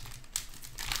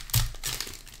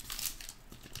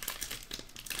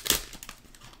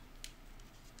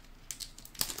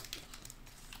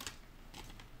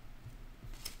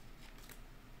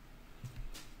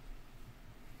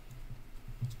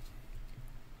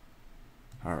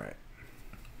 All right.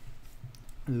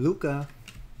 Luka,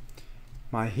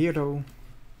 my hero.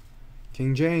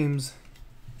 King James.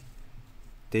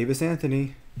 Davis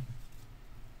Anthony.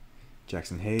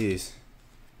 Jackson Hayes.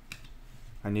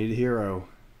 I need a hero.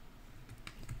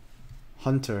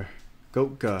 Hunter.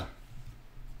 Gotka.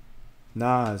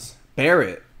 Nas.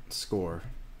 Barrett. Score.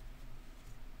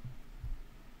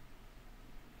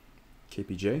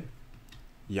 KPJ.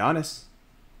 Giannis.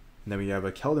 And then we have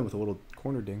a Keldon with a little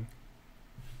corner ding.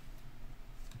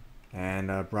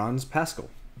 And Bronze Pascal.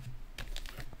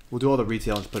 We'll do all the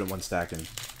retail and just put it in one stack and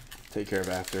take care of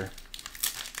it after.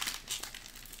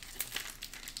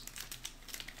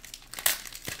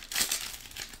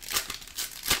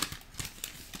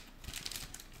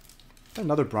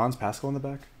 Another Bronze Pascal in the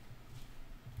back.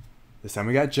 This time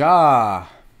we got Ja.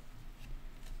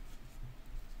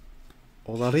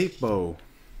 Oladipo.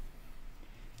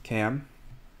 Cam.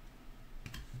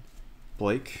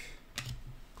 Blake.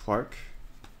 Clark.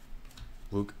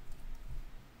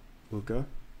 Luka.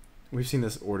 We've seen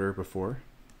this order before.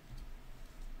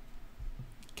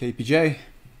 KPJ.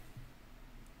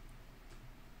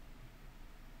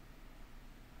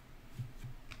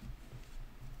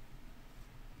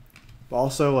 But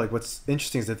also, like, what's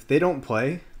interesting is if they don't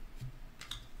play,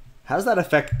 how does that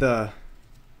affect the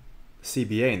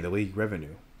CBA and the league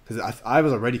revenue? Because I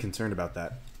was already concerned about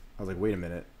that. I was like, wait a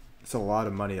minute. It's a lot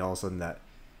of money all of a sudden that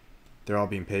they're all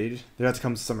being paid. There has to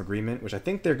come to some agreement, which I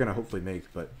think they're going to hopefully make,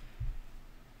 but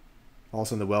all of a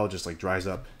sudden the well just, like, dries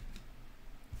up.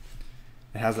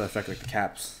 It has that affect, like, the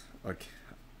caps. Like,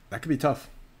 that could be tough.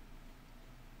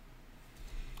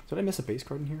 Did I miss a base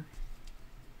card in here?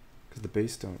 Because the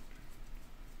base don't...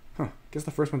 Huh. Guess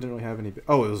the first one didn't really have any...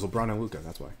 Oh, it was LeBron and Luka.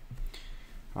 That's why.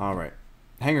 All right.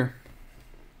 Hanger.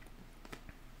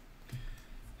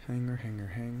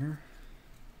 Hanger.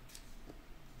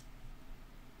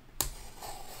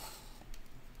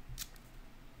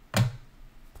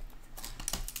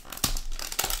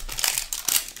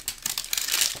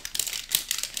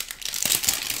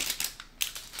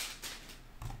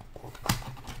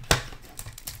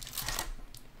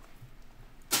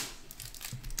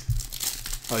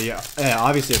 Oh yeah,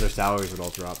 obviously their salaries would all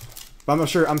drop, but I'm not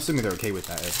sure. I'm assuming they're okay with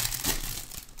that,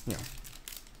 if, you know,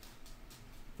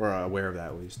 or aware of that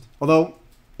at least. Although,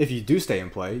 if you do stay in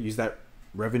play, use that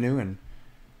revenue and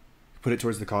put it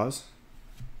towards the cause.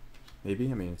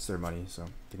 Maybe. I mean, it's their money, so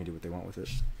they can do what they want with it.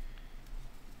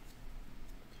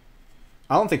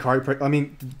 I don't think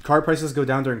card prices go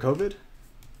down during COVID.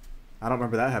 I don't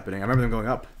remember that happening. I remember them going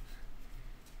up.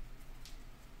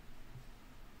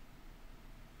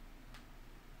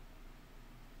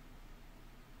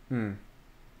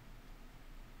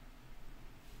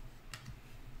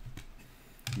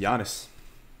 Giannis.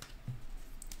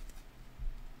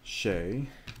 Shea.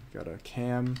 Got a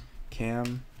Cam,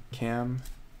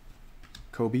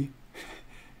 Kobe.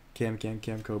 Cam,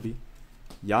 Kobe.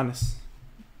 Giannis.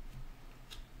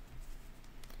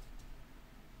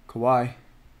 Kawhi.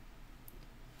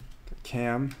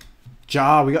 Cam.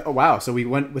 Ja. We got. Oh, wow. So we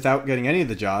went without getting any of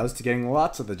the Jaws to getting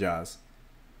lots of the Jaws.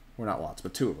 Well, not lots,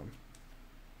 but two of them.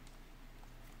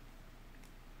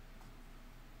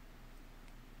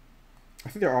 I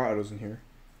think there are autos in here.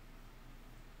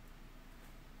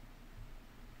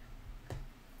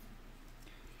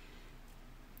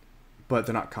 But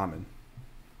they're not common.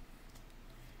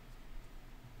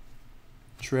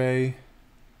 Trey.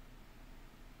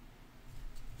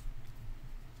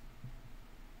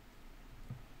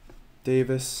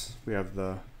 Davis. We have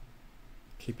the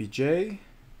KPJ.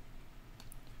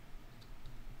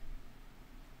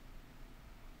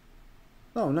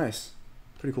 Oh, nice.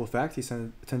 Pretty cool fact. He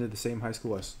attended the same high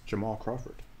school as Jamal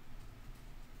Crawford.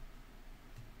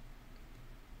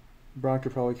 Bron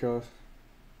could probably kill us.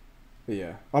 But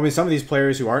yeah. I mean, some of these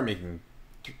players who aren't making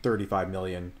 $35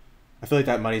 million, I feel like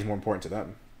that money is more important to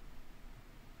them.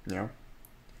 You know?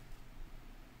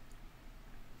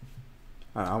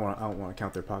 I don't want to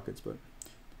count their pockets, but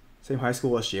same high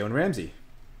school as Jalen Ramsey.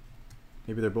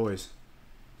 Maybe they're boys.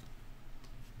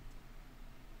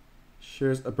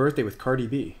 Shares a birthday with Cardi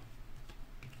B.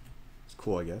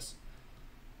 Cool, I guess.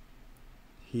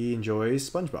 He enjoys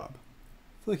SpongeBob.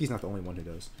 I feel like he's not the only one who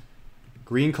does.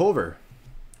 Green Culver.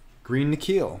 Green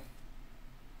Nikhil.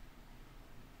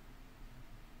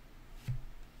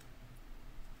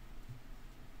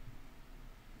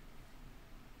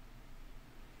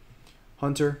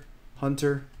 Hunter.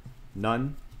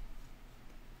 Nunn.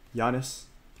 Giannis.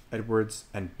 Edwards.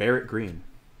 And Barrett Green.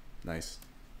 Nice.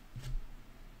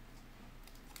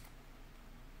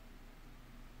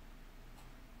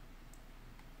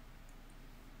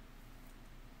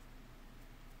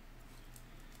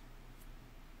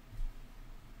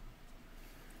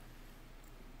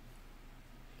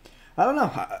 I don't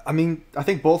know. I mean, I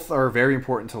think both are very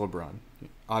important to LeBron.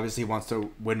 Obviously, he wants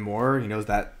to win more. He knows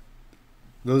that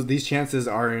these chances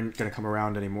aren't going to come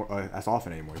around anymore as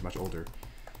often anymore. He's much older.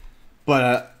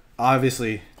 But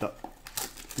obviously,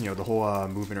 you know, the whole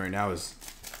movement right now is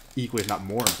equally, if not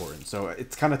more, important. So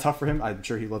it's kind of tough for him. I'm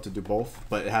sure he'd love to do both,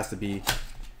 but it has to be,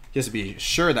 he has to be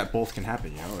sure that both can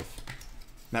happen. You know, if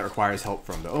that requires help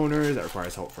from the owners, that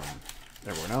requires help from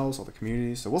everyone else, all the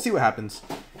communities. So we'll see what happens.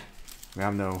 I mean,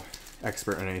 I'm no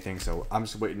expert on anything, so I'm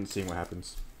just waiting and seeing what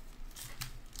happens.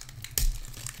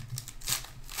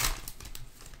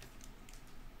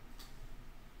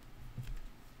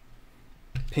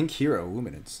 Pink Hero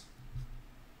Luminance.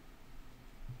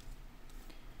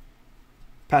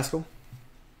 Pascal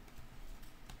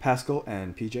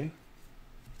and PJ.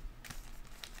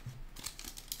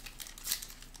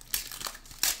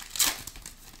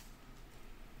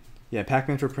 Yeah,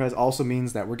 Pac-Man for Prez also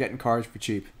means that we're getting cards for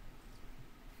cheap.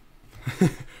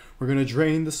 We're gonna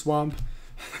drain the swamp.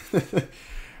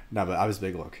 No, but I was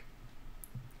big. Look,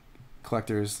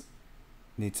 collectors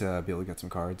need to be able to get some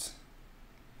cards.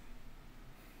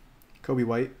 Kobe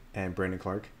White and Brandon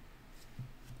Clark.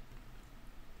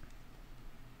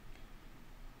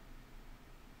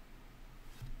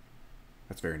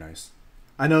 That's very nice.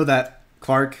 I know that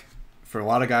Clark, for a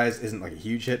lot of guys, isn't like a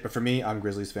huge hit, but for me, I'm a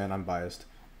Grizzlies fan. I'm biased.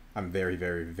 I'm very,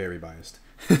 very, very biased.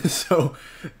 So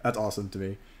that's awesome to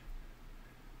me.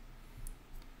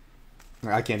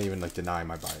 I can't even like deny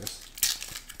my bias.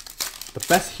 The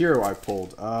best hero I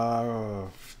pulled. I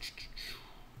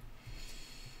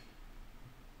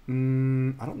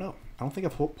don't know. I don't think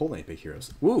I've pulled any big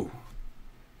heroes. Woo!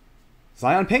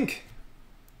 Zion Pink.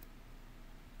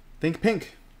 Think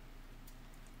pink.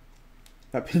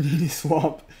 That Panini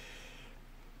Swamp.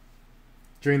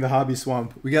 During the hobby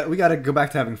swamp. We got to go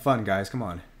back to having fun, guys. Come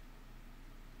on.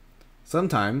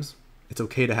 Sometimes it's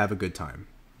okay to have a good time.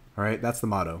 All right? That's the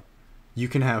motto. You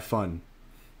can have fun.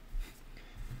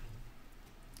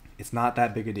 It's not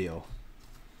that big a deal.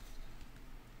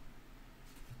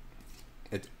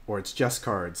 Or it's just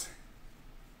cards.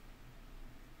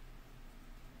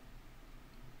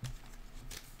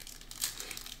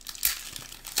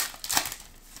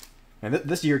 And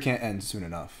this year can't end soon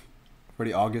enough.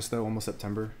 Already August though, almost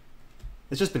September.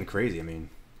 It's just been crazy. I mean,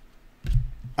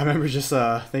 I remember just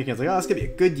thinking, it's like, oh, it's gonna be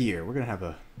a good year. We're gonna have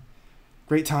a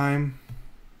great time.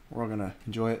 We're all gonna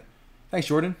enjoy it. Thanks,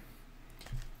 Jordan.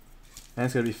 And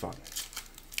it's gonna be fun.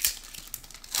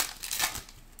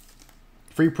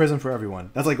 Free Prizm for everyone.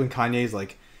 That's like when Kanye's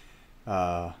like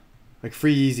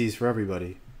free Yeezys for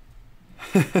everybody.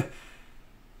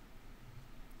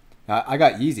 I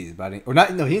got Yeezys, but he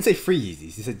didn't say free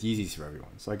Yeezys. He said Yeezys for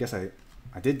everyone. So I guess I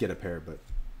did get a pair, but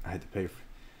I had to pay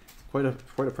quite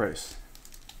a price.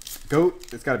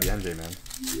 GOAT, it's got to be MJ, man.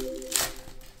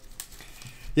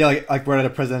 Yeah, like we're at a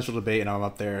presidential debate, and I'm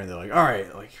up there, and they're like, "All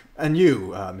right, like, and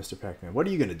you, Mr. Pac-Man, what are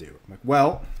you gonna do?" I'm like,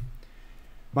 "Well,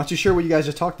 I'm not too sure what you guys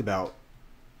just talked about,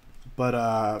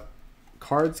 but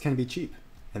cards can be cheap."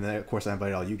 And then of course I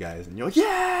invited all you guys, and you're like,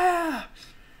 "Yeah!"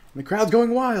 And the crowd's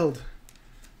going wild.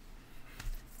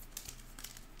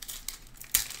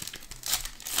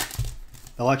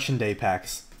 Election day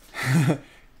packs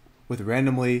with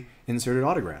randomly inserted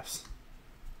autographs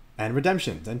and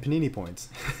redemptions and Panini points.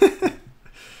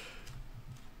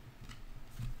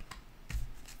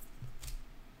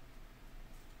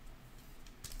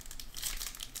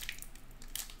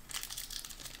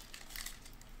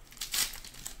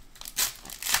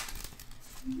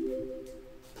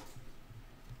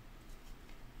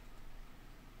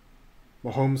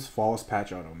 Mahomes flawless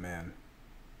patch auto, man.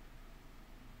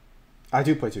 I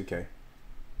do play 2K.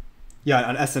 Yeah,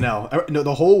 on SNL. No,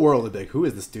 the whole world would be like, who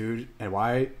is this dude and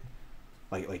why?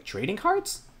 Like trading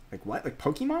cards? Like what? Like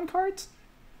Pokemon cards?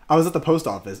 I was at the post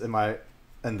office and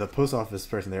the post office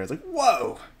person there was like,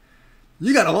 "Whoa,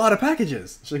 you got a lot of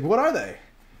packages." She's like, "What are they?"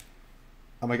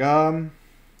 I'm like,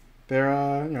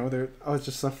 they're it's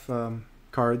just stuff,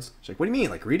 cards. She's like, "What do you mean,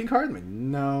 like reading cards?" I'm like,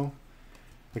 "No,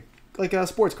 like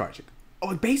sports cards." She's like, "Oh,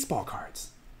 like baseball cards."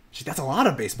 She's like, "That's a lot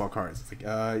of baseball cards." It's like,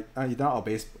 not all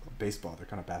baseball. They're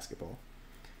kind of basketball.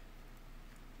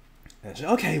 And she's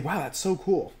like, "Okay, wow, that's so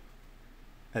cool."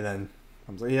 And then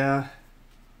I was like, "Yeah,"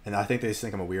 and I think they just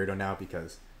think I'm a weirdo now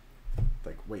because,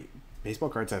 like, wait, baseball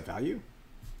cards have value?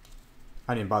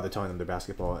 I didn't bother telling them they're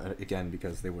basketball again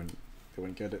because they wouldn't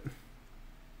get it.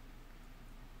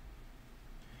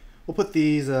 We'll put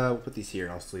these here,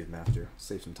 and I'll just leave them after.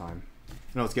 Save some time. I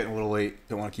know it's getting a little late.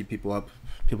 Don't want to keep people up.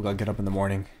 People gotta get up in the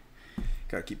morning.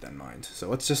 Gotta keep that in mind. So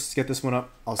let's just get this one up.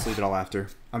 I'll just leave it all after.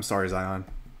 I'm sorry, Zion.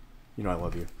 You know I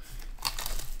love you.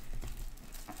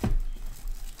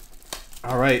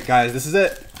 All right, guys, this is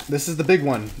it. This is the big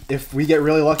one. If we get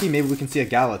really lucky, maybe we can see a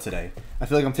gala today. I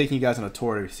feel like I'm taking you guys on a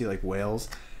tour to see like whales.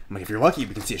 I'm like, if you're lucky,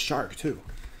 we can see a shark too.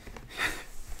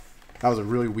 That was a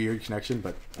really weird connection,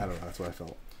 but I don't know. That's what I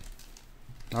felt.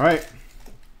 All right.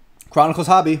 Chronicles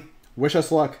hobby. Wish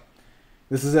us luck.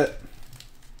 This is it.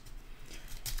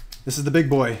 This is the big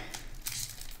boy.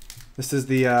 This is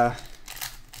the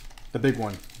big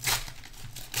one.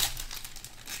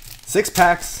 6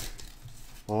 packs.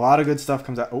 A lot of good stuff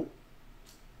comes out. Oh.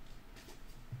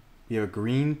 We have a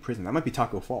green Prizm. That might be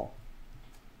Taco Fall.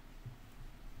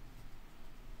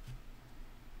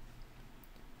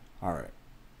 All right.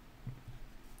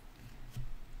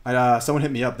 Someone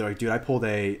hit me up. They're like, dude, I pulled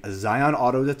a Zion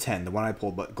Auto to 10, the one I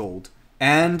pulled, but gold.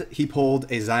 And he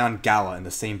pulled a Zion Gala in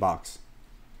the same box.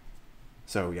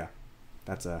 So, yeah.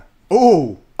 That's a...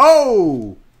 Oh!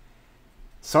 Oh!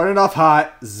 Starting off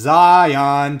hot.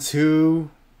 Zion to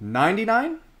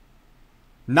 99?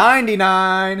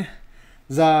 99!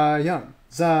 Zion.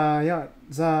 Zion.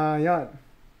 Zion.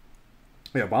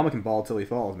 Yeah, Obama can ball till he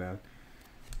falls, man.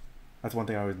 That's one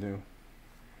thing I always knew.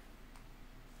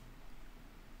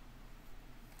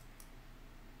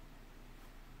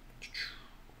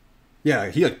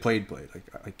 Yeah, he like played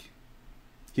like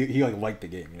he like liked the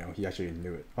game, you know. He actually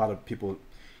knew it. A lot of people,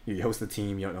 you host the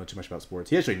team, you don't know too much about sports.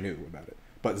 He actually knew about it.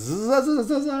 But Zion,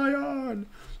 Zion.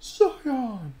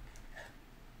 Zion.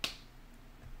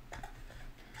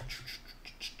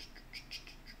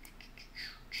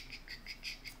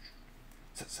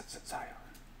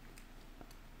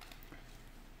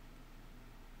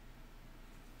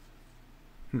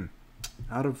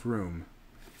 Out of room.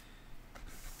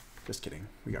 Just kidding.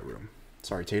 We got room.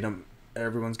 Sorry, Tatum.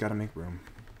 Everyone's got to make room.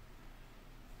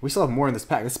 We still have more in this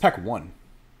pack. This is pack 1.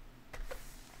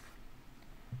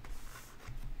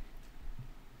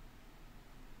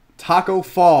 Taco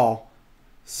Fall.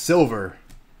 Silver.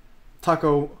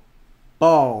 Taco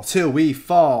Ball. Till we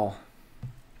fall.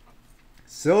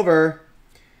 Silver.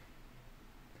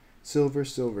 Silver,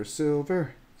 silver,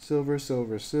 silver. Silver,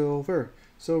 silver, silver.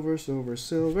 Silver, silver,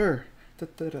 silver. Da,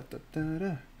 da, da, da, da,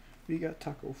 da. We got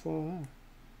Taco Fall.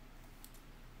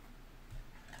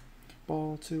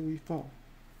 Ball till we fall.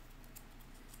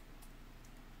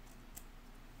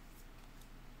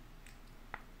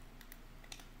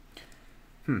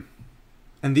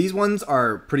 And these ones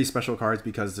are pretty special cards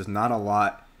because there's not a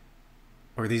lot,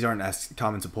 or these aren't as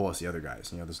common to pull as the other guys.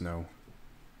 You know, there's no...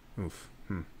 Oof.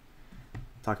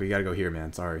 Taco, you gotta go here,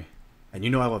 man. Sorry. And you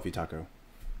know I love you, Taco.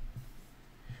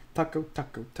 Taco,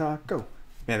 taco, taco.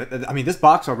 Man, I mean, this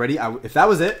box already, if that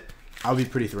was it, I would be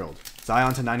pretty thrilled.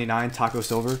 Zion to 99, Taco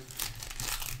Silver.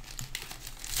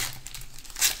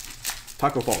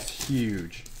 Taco Fall's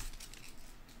huge.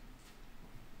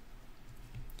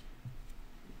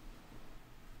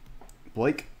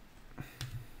 Blake.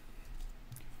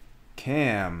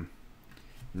 Cam.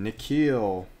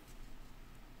 Nikhil.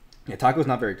 Yeah, Taco's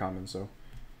not very common, so.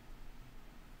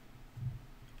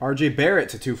 RJ Barrett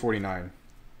to 249.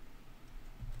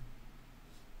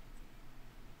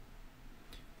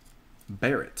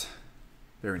 Barrett.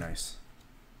 Very nice.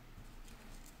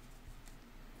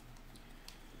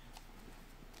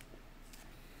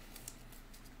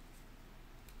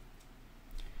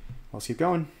 Let's keep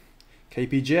going.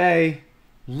 KPJ.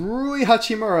 Rui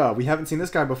Hachimura. We haven't seen this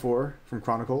guy before from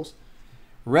Chronicles.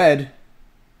 Red.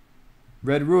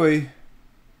 Red Rui.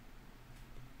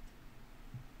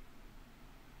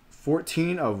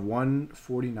 14 of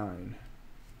 149.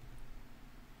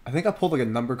 I think I pulled like a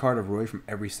number card of Rui from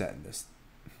every set in this.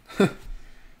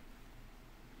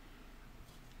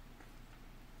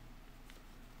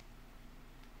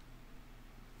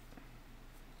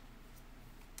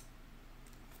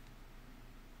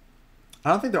 I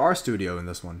don't think there are studio in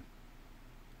this one.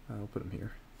 I'll put them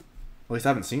here. At least I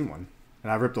haven't seen one.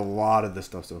 And I've ripped a lot of this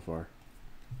stuff so far.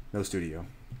 No studio.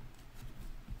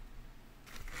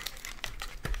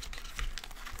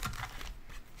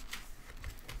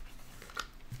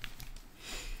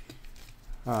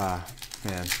 Ah,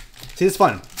 man. See, it's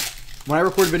fun. When I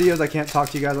record videos, I can't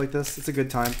talk to you guys like this. It's a good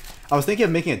time. I was thinking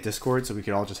of making a Discord so we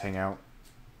could all just hang out.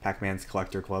 Pac-Man's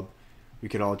Collector Club. We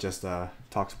could all just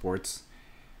talk sports.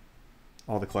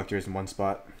 All the collectors in one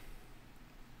spot.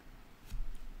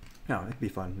 No, it'd be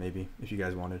fun, maybe, if you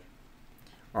guys wanted.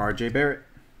 RJ Barrett.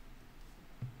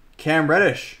 Cam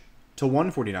Reddish to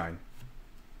 149.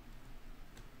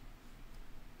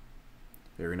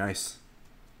 Very nice.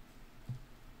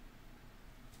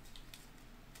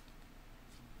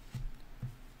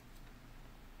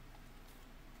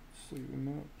 Sleeve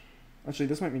them up. Actually,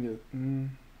 this might mean to...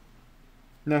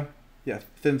 No. Yeah,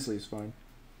 thin sleeve's fine.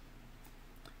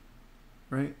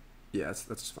 Right? Yeah, that's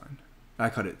just fine. I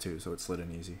cut it too, so it slid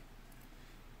in easy.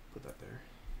 Put that there.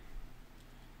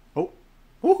 Oh!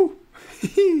 Woohoo!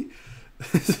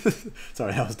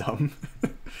 Sorry, that was dumb.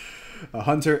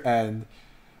 Hunter and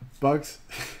Bucks.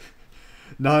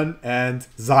 None. And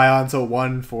Zion to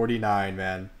 149,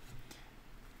 man.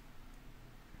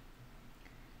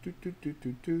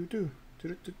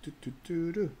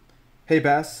 Hey,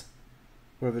 Bass.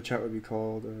 Whatever the chat would be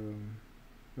called.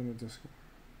 Discord.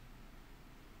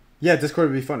 Yeah, Discord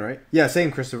would be fun, right? Yeah,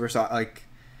 same, Christopher. So,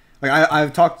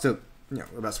 I've talked to,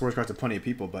 about sports cards to plenty of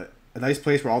people, but a nice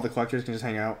place where all the collectors can just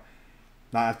hang out,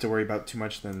 not have to worry about too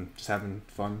much, than just having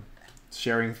fun,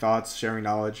 sharing thoughts, sharing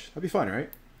knowledge. That'd be fun, right?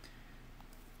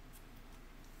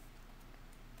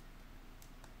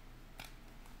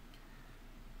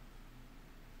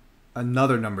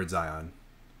 Another numbered Zion.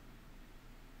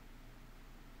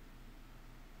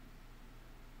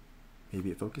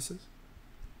 Maybe it focuses.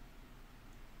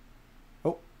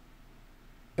 Oh,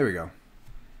 there we go.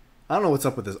 I don't know what's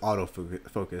up with this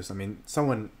autofocus. I mean,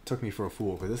 someone took me for a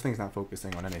fool because this thing's not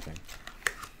focusing on anything.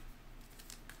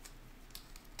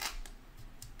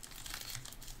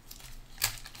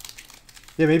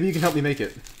 Yeah, maybe you can help me make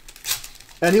it.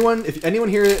 If anyone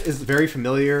here is very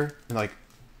familiar and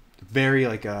very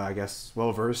I guess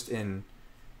well versed in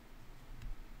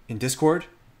Discord,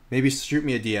 maybe shoot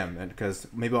me a DM, and because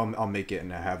maybe I'll make it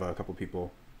and I have a couple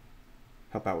people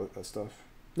help out with that stuff.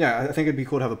 Yeah, I think it'd be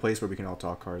cool to have a place where we can all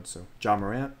talk cards. So,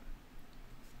 MORANT.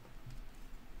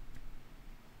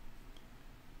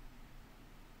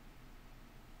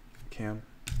 Cam.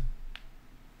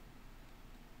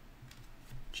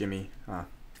 Jimmy.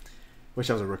 Wish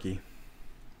I was a rookie.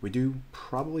 We do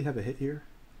probably have a hit here.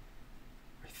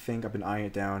 I think I've been eyeing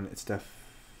it down. It's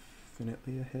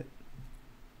definitely a hit.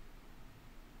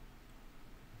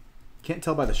 Can't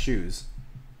tell by the shoes.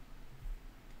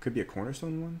 Could be a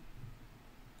cornerstone one.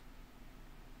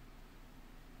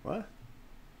 What?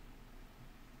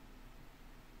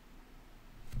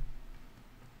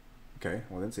 Okay,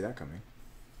 well, I didn't see that coming.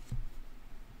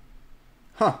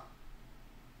 Huh.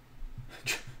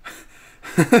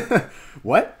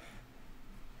 What?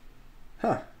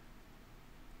 Huh.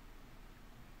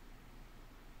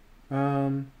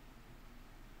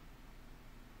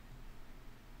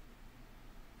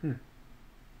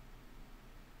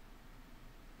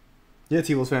 Yeah,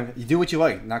 T-Wolves fan. You do what you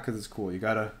like, not because it's cool. You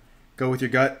gotta go with your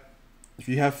gut. If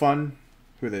you have fun,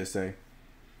 who do they say?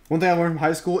 One thing I learned from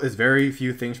high school is very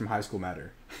few things from high school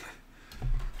matter.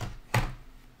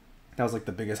 That was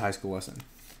the biggest high school lesson.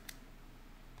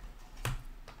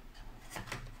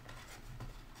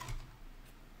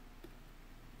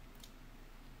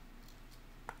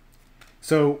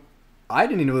 So, I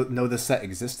didn't even know this set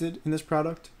existed in this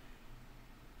product.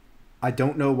 I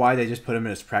don't know why they just put him in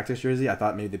his practice jersey. I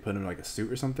thought maybe they put him in a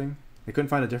suit or something. They couldn't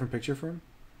find a different picture for him.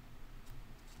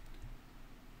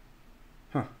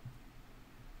 Huh.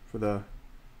 For the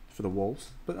Wolves.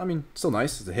 But, I mean, still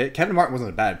nice. It's a hit. Kevin Martin wasn't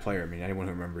a bad player. I mean, anyone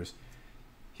who remembers.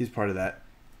 He's part of that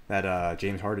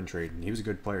James Harden trade. And he was a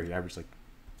good player. He averaged,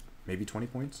 maybe 20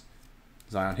 points.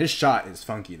 Zion. His shot is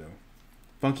funky, though.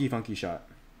 Funky, funky shot.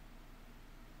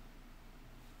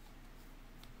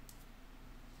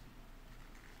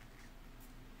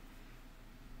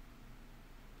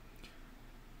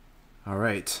 All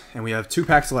right. And we have 2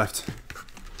 packs left.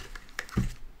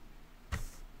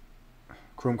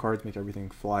 Chrome cards make everything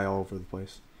fly all over the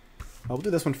place. We'll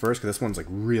do this one first because this one's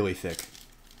really thick.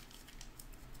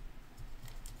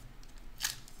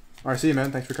 All right, see you,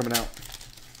 man. Thanks for coming out.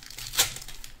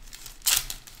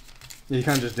 Yeah, you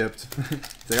kind of just dipped.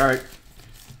 It's all right.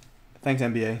 Thanks,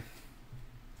 NBA.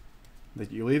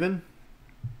 You leaving?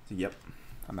 Yep,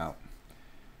 I'm out.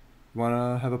 You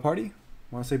wanna have a party?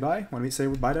 Want to say bye? Want to say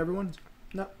bye to everyone?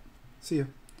 No. See you.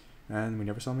 And we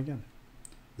never saw him again.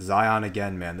 Zion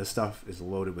again, man. This stuff is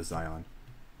loaded with Zion.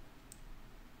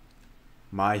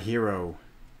 My hero.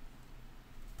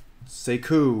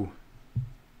 Sekou.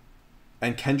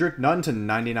 And Kendrick Nunn to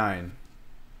 99.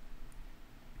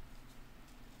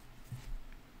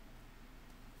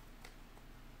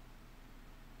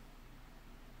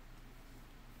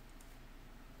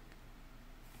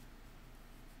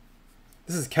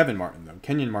 This is Kevin Martin, though.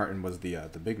 Kenyon Martin was the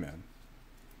big man.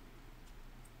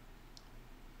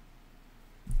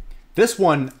 This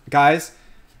one, guys,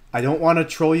 I don't want to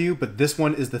troll you, but this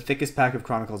one is the thickest pack of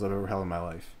Chronicles I've ever held in my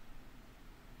life.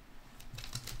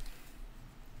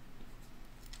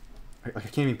 I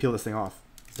can't even peel this thing off.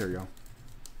 There we go.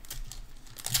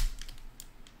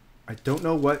 I don't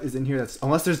know what is in here. That's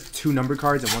unless there's 2 numbered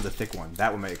cards and one's a thick one.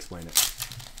 That one might explain it.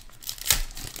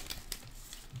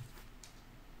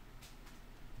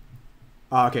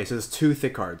 Okay, so there's 2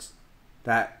 thick cards.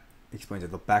 That explains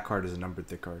it. The back card is a numbered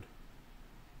thick card.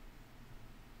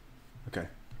 Okay,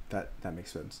 that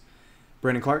makes sense.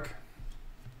 Brandon Clark.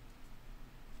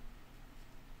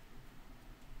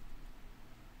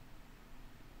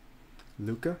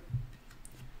 Luka.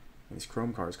 These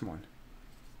chrome cards, come on.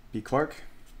 B. Clark.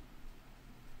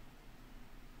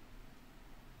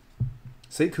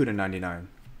 Sekou to 99.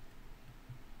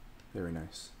 Very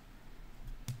nice.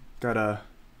 Got a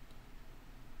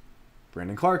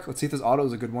Brandon Clark. Let's see if this auto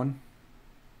is a good one.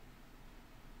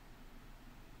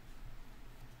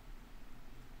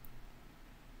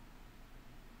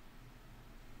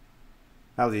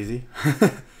 That was easy.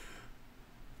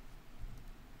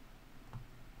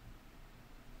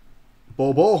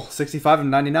 Bull, 65 of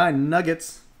 99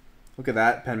 Nuggets. Look at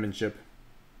that penmanship.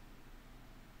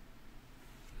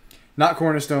 Not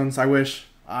cornerstones. I wish.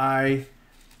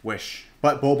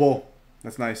 But Bull.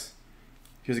 That's nice.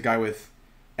 Here's a guy with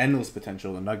endless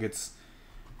potential. The Nuggets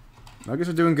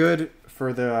are doing good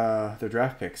for their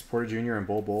draft picks. Porter Jr. and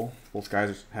Bull. Both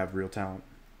guys have real talent.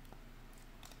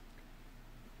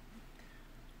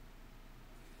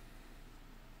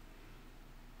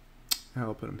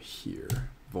 I'll put them here.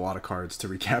 A lot of cards to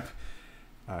recap.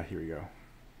 Here we go.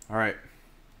 All right.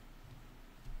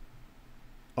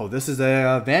 Oh, this is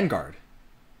a Vanguard.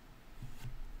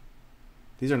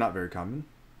 These are not very common.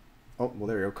 Oh, well,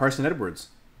 there we go. Carson Edwards.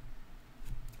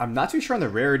 I'm not too sure on the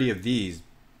rarity of these.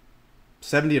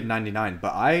 70 of 99,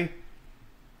 but I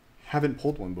haven't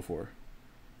pulled one before.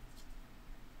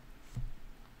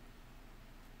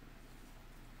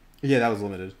 Yeah, that was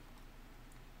limited.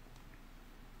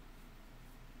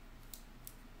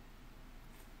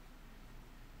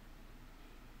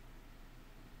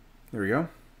 There we go.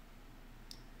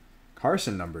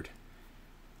 Carson numbered.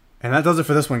 And that does it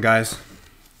for this one, guys.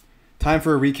 Time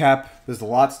for a recap. There's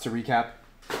lots to recap.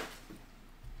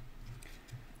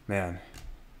 Man.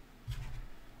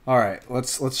 Alright,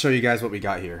 let's show you guys what we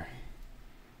got here.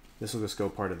 This will just go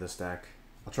part of this stack.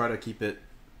 I'll try to keep it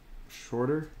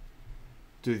shorter.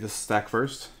 Do this stack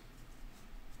first.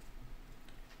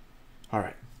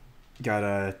 Alright. Got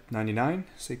a 99,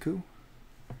 Sekou.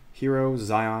 Hero,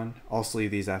 Zion. I'll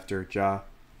sleeve these after Ja.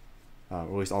 Or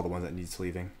at least all the ones that need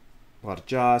sleeving. A lot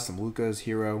of Ja, some Lukas,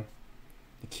 Hero.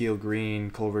 Nikhil Green,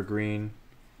 Culver Green.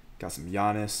 Got some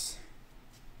Giannis.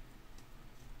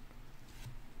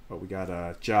 Oh, we got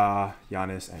Ja,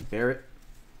 Giannis, and Barrett.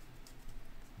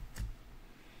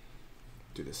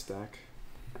 Do this stack.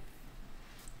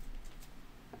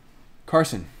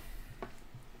 Carson.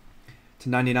 To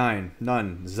 99,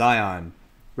 Nunn, Zion,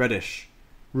 Reddish,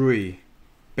 Rui,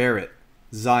 Barrett,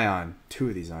 Zion. Two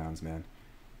of these Zions, man.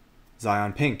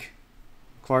 Zion Pink.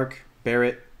 Clark,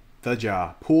 Barrett, the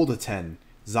Ja. Poole to 10.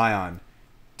 Zion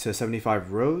to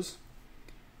 75 Rose.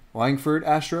 Langford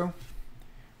Astro.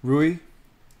 Rui.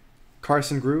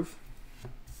 Carson Groove.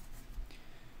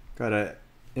 Got a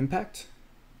Impact.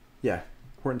 Yeah.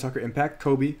 Horton Tucker Impact.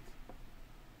 Kobe.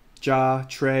 Ja,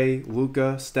 Trey,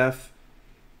 Luka, Steph.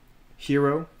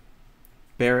 Hero.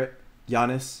 Barrett.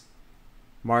 Giannis.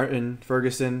 Martin,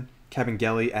 Ferguson, Kevin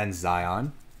Gelly, and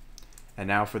Zion. And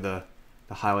now for the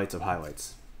highlights of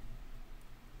highlights.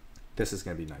 This is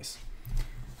going to be nice.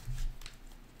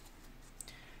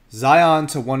 Zion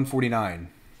to 149.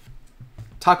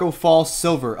 Taco Fall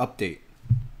Silver update.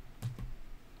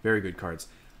 Very good cards.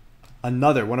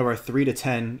 Another one of our 3 to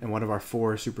 10 and one of our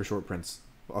 4 super short prints.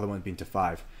 The other one being to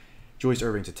 5. Joyce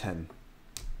Irving to 10.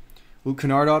 Luke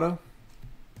Kennard auto.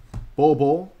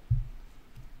 Bull.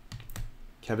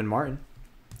 Kevin Martin.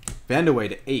 Vandaway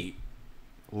to 8.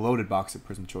 Loaded box of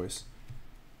Prizm Choice.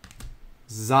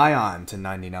 Zion to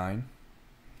 99.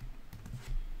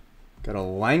 Got a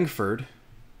Langford.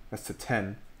 That's to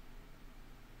 10.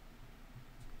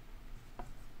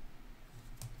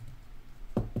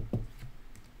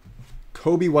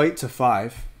 Kobe White to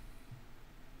 5.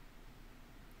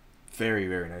 Very,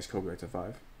 very nice Kobe White to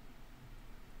 5.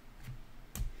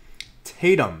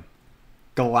 Tatum.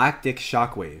 Galactic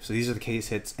Shockwave. So these are the case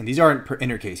hits. And these aren't per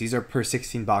inner case. These are per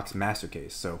 16 box master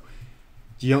case. So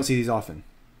you don't see these often.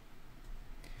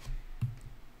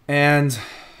 And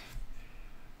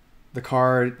the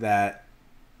card that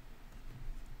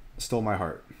stole my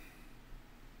heart.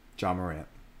 Ja Morant.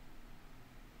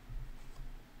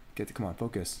 Come on,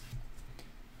 focus.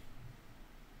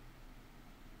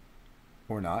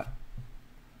 Or not.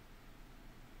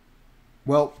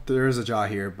 Well, there is a Ja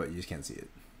here, but you just can't see it.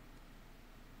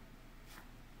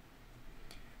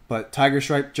 But Tiger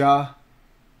Stripe Ja,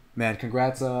 man,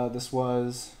 congrats. This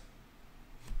was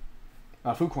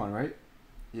Fuquan, right?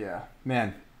 Yeah,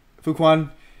 man,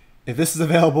 Fuquan. If this is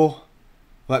available,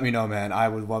 let me know, man. I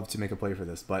would love to make a play for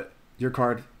this. But your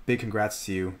card, big congrats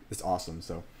to you. It's awesome.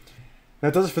 So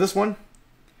that does it for this one.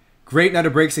 Great night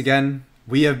of breaks again.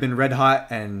 We have been red hot,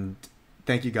 and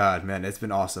thank you God, man. It's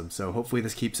been awesome. So hopefully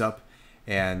this keeps up,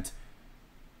 and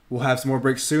we'll have some more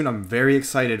breaks soon. I'm very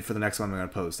excited for the next one I'm going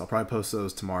to post. I'll probably post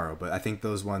those tomorrow, but I think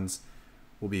those ones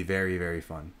will be very, very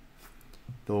fun.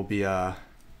 They'll be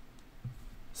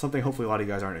something hopefully a lot of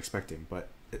you guys aren't expecting, but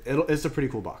it's a pretty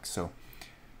cool box. So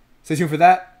stay tuned for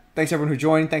that. Thanks everyone who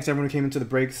joined. Thanks everyone who came into the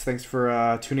breaks. Thanks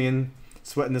for tuning in,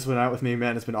 sweating this one out with me,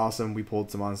 man. It's been awesome. We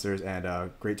pulled some monsters,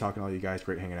 and great talking to all you guys.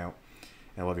 Great hanging out.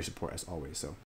 And I love your support as always. So